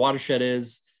sure what a watershed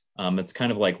is, it's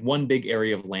kind of like one big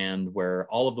area of land where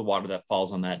all of the water that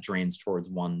falls on that drains towards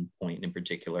one point in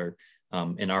particular.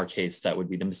 In our case, that would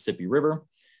be the Mississippi River.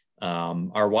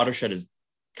 Our watershed is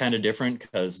kind of different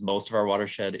because most of our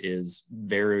watershed is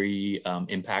very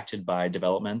impacted by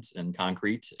development and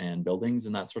concrete and buildings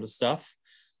and that sort of stuff.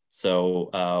 So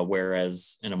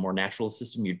whereas in a more natural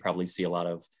system, you'd probably see a lot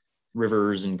of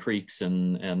rivers and creeks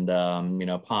and you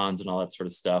know, ponds and all that sort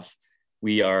of stuff.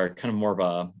 We are kind of more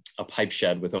of a pipe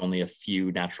shed with only a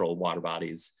few natural water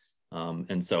bodies.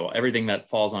 And so everything that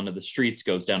falls onto the streets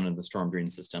goes down into the storm drain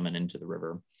system and into the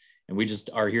river. And we just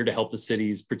are here to help the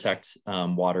cities protect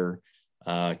water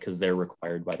because they're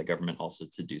required by the government also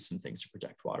to do some things to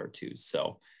protect water too.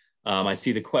 So I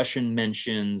see the question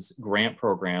mentions grant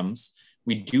programs.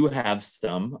 We do have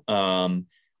some.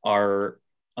 Our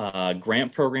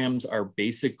grant programs are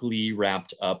basically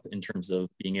wrapped up in terms of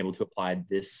being able to apply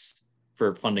this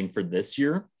for funding for this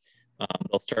year.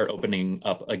 They'll start opening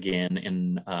up again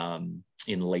in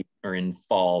late or in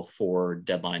fall for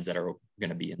deadlines that are going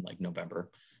to be in like November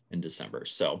and December.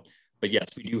 So, but yes,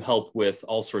 we do help with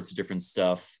all sorts of different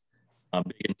stuff,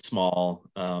 big and small.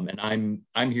 And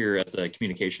I'm here as a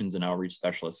communications and outreach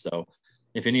specialist. So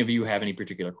if any of you have any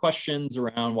particular questions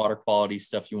around water quality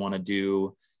stuff you want to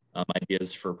do,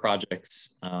 ideas for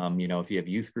projects, you know, if you have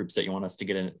youth groups that you want us to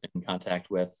get in contact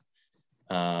with,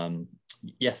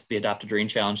 yes, the Adopt a Drain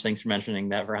Challenge. Thanks for mentioning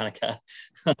that, Veronica.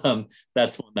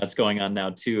 That's one that's going on now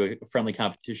too, a friendly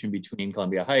competition between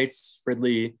Columbia Heights,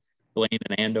 Fridley, Blaine,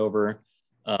 and Andover.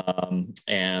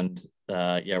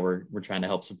 Yeah, we're trying to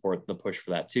help support the push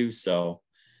for that too. So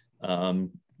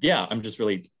yeah, I'm just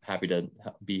really happy to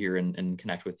be here and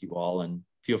connect with you all, and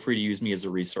feel free to use me as a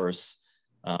resource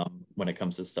when it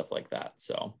comes to stuff like that.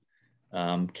 So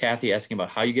Kathy asking about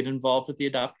how you get involved with the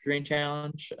Adopt a Drain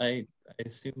Challenge. I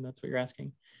assume that's what you're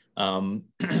asking.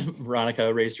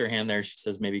 Veronica raised her hand there. She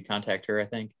says maybe contact her, I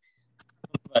think.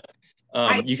 But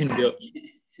you can go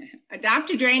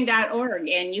adoptadrain.org,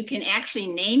 and you can actually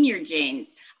name your drains.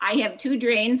 I have 2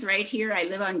 drains right here. I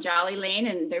live on Jolly Lane,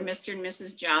 and they're Mr. and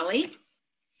Mrs. Jolly.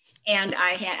 And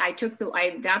I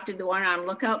adopted the one on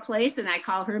Lookout Place, and I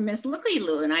call her Miss Looky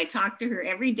Loo, and I talk to her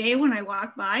every day when I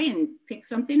walk by and pick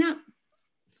something up.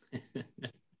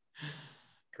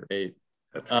 Great.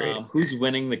 That's great. Who's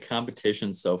winning the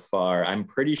competition so far? I'm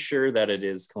pretty sure that it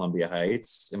is Columbia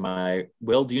Heights.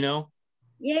 Will, do you know?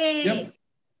 Yay!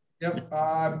 Yep.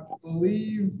 I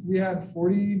believe we had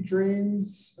 40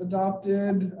 drains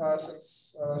adopted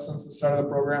since the start of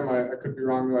the program. I could be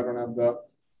wrong, though. I don't have the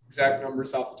exact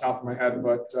numbers off the top of my head,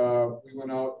 but we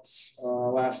went out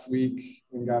last week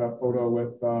and got a photo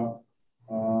with a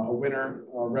winner,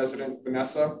 resident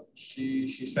Vanessa. She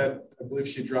said, I believe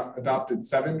she adopted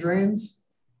 7 drains.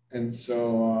 And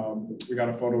so we got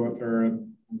a photo with her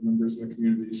and members of the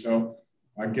community. So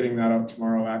getting that up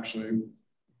tomorrow, actually.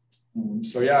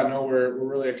 So yeah, no, we're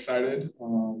really excited.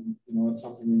 You know, it's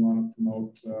something we want to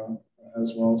promote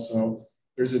as well. So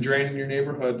there's a drain in your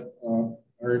neighborhood, or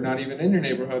not even in your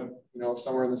neighborhood, you know,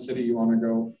 somewhere in the city you want to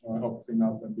go help clean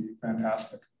up, that'd be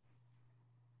fantastic.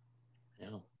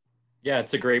 Yeah,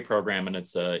 it's a great program, and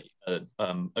it's a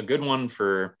good one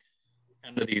for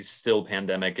kind of these still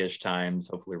pandemic-ish times.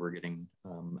 Hopefully we're getting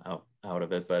out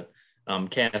of it. But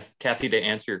Kathy, to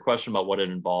answer your question about what it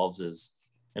involves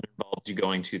you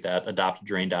going to that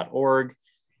adoptadrain.org,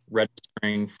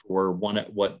 registering for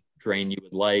what drain you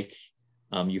would like.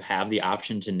 You have the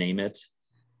option to name it.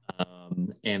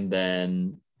 And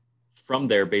then from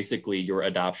there, basically your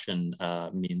adoption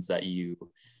means that you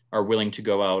are willing to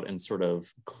go out and sort of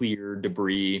clear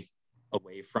debris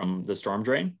away from the storm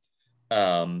drain.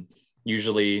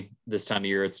 Usually this time of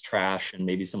year, it's trash and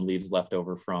maybe some leaves left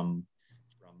over from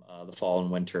the fall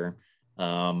and winter.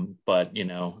 But you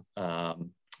know,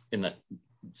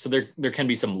 so there can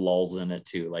be some lulls in it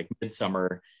too. Like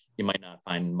midsummer, you might not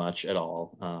find much at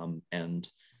all.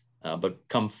 But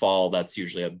come fall, that's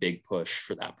usually a big push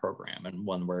for that program, and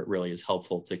one where it really is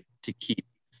helpful to keep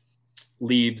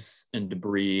leaves and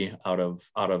debris out of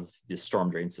the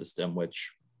storm drain system,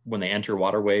 which when they enter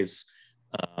waterways,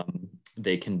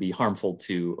 they can be harmful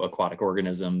to aquatic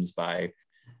organisms by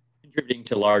contributing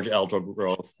to large algal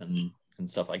growth and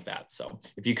stuff like that. So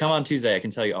if you come on Tuesday, I can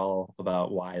tell you all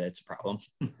about why that's a problem.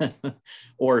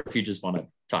 Or if you just want to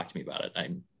talk to me about it,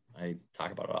 I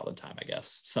talk about it all the time, I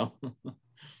guess. So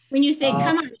when you say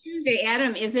come on Tuesday,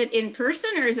 Adam, is it in person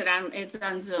or is it's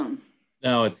on Zoom?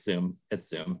 No, it's Zoom. It's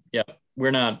Zoom. Yeah,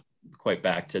 we're not quite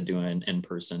back to doing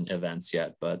in-person events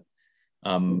yet, but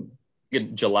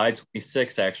July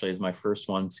 26th actually is my first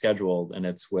one scheduled, and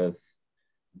it's with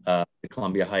the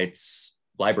Columbia Heights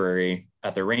Library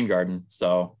at their rain garden.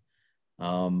 So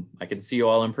I can see you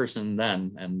all in person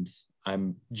then, and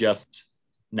I'm just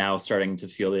now starting to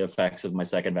feel the effects of my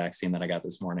second vaccine that I got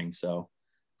this morning. So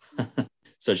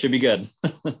so it should be good.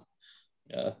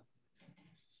 Yeah.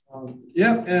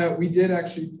 We did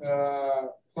actually,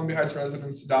 Columbia Heights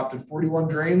residents adopted 41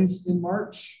 drains in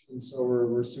March. And so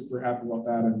we're super happy about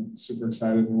that and super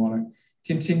excited and want to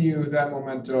continue that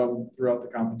momentum throughout the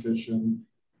competition.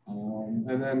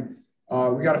 And then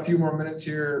we got a few more minutes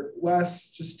here.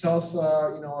 Wes, just tell us,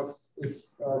 if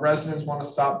residents want to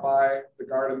stop by the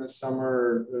garden this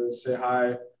summer or say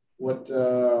hi, what's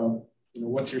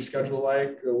your schedule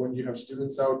like? When do you have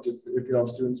students out? If you have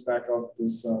students back out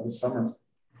this summer?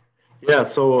 Yeah,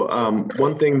 so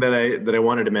one thing that I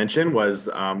wanted to mention was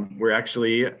we're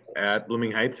actually at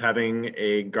Blooming Heights having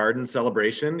a garden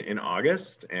celebration in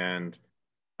August, and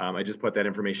I just put that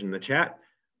information in the chat.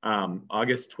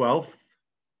 August 12th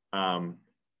from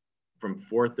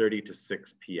 4:30 to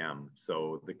 6 p.m.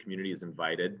 So the community is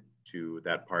invited to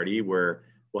that party where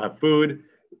we'll have food.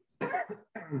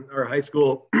 Our high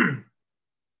school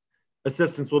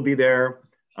assistants will be there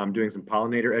doing some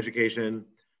pollinator education.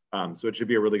 So it should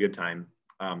be a really good time.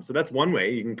 So that's one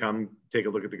way you can come take a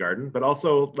look at the garden, but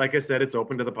also, like I said, it's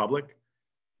open to the public.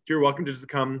 You're welcome to just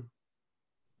come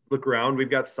look around. We've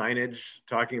got signage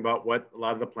talking about what a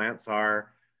lot of the plants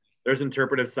are. There's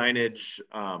interpretive signage,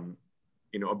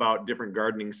 about different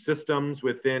gardening systems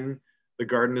within the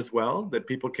garden as well that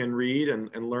people can read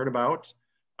and learn about.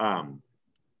 I'm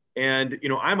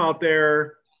out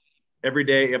there every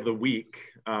day of the week,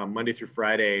 Monday through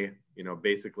Friday,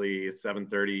 basically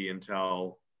 7:30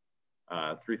 until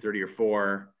 3:30 or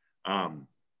 4. So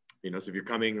if you're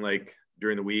coming like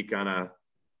during the week on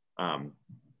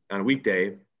a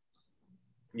weekday,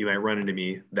 you might run into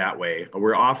me that way.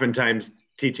 We're oftentimes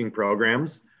teaching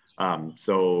programs. It's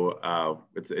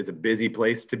a busy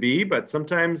place to be, but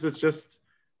sometimes it's just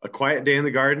a quiet day in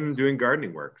the garden doing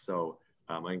gardening work. So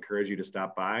I encourage you to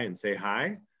stop by and say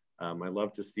hi. I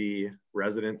love to see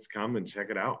residents come and check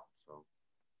it out. So.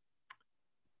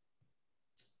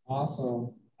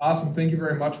 Awesome. Thank you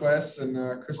very much, Wes.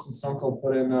 And Kristen Stunkel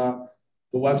put in the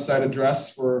website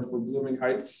address for Blooming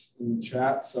Heights in the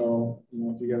chat. So,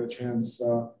 if you get a chance,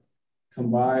 come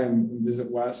by and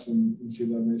visit Wes and see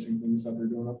the amazing things that they're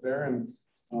doing up there. And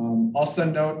I'll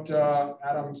send out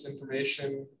Adam's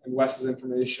information and Wes's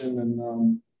information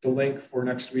and the link for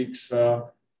next week's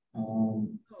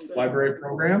library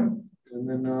program. And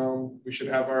then we should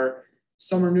have our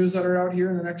summer newsletter out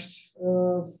here in the next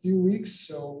few weeks.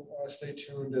 So stay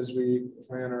tuned as we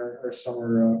plan our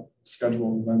summer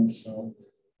scheduled events. So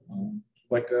I'd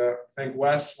like to thank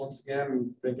Wes once again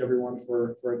and thank everyone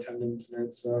for attending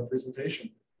tonight's presentation.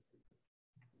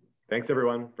 Thanks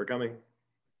everyone for coming.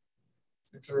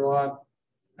 Thanks everyone.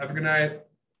 Have a good night.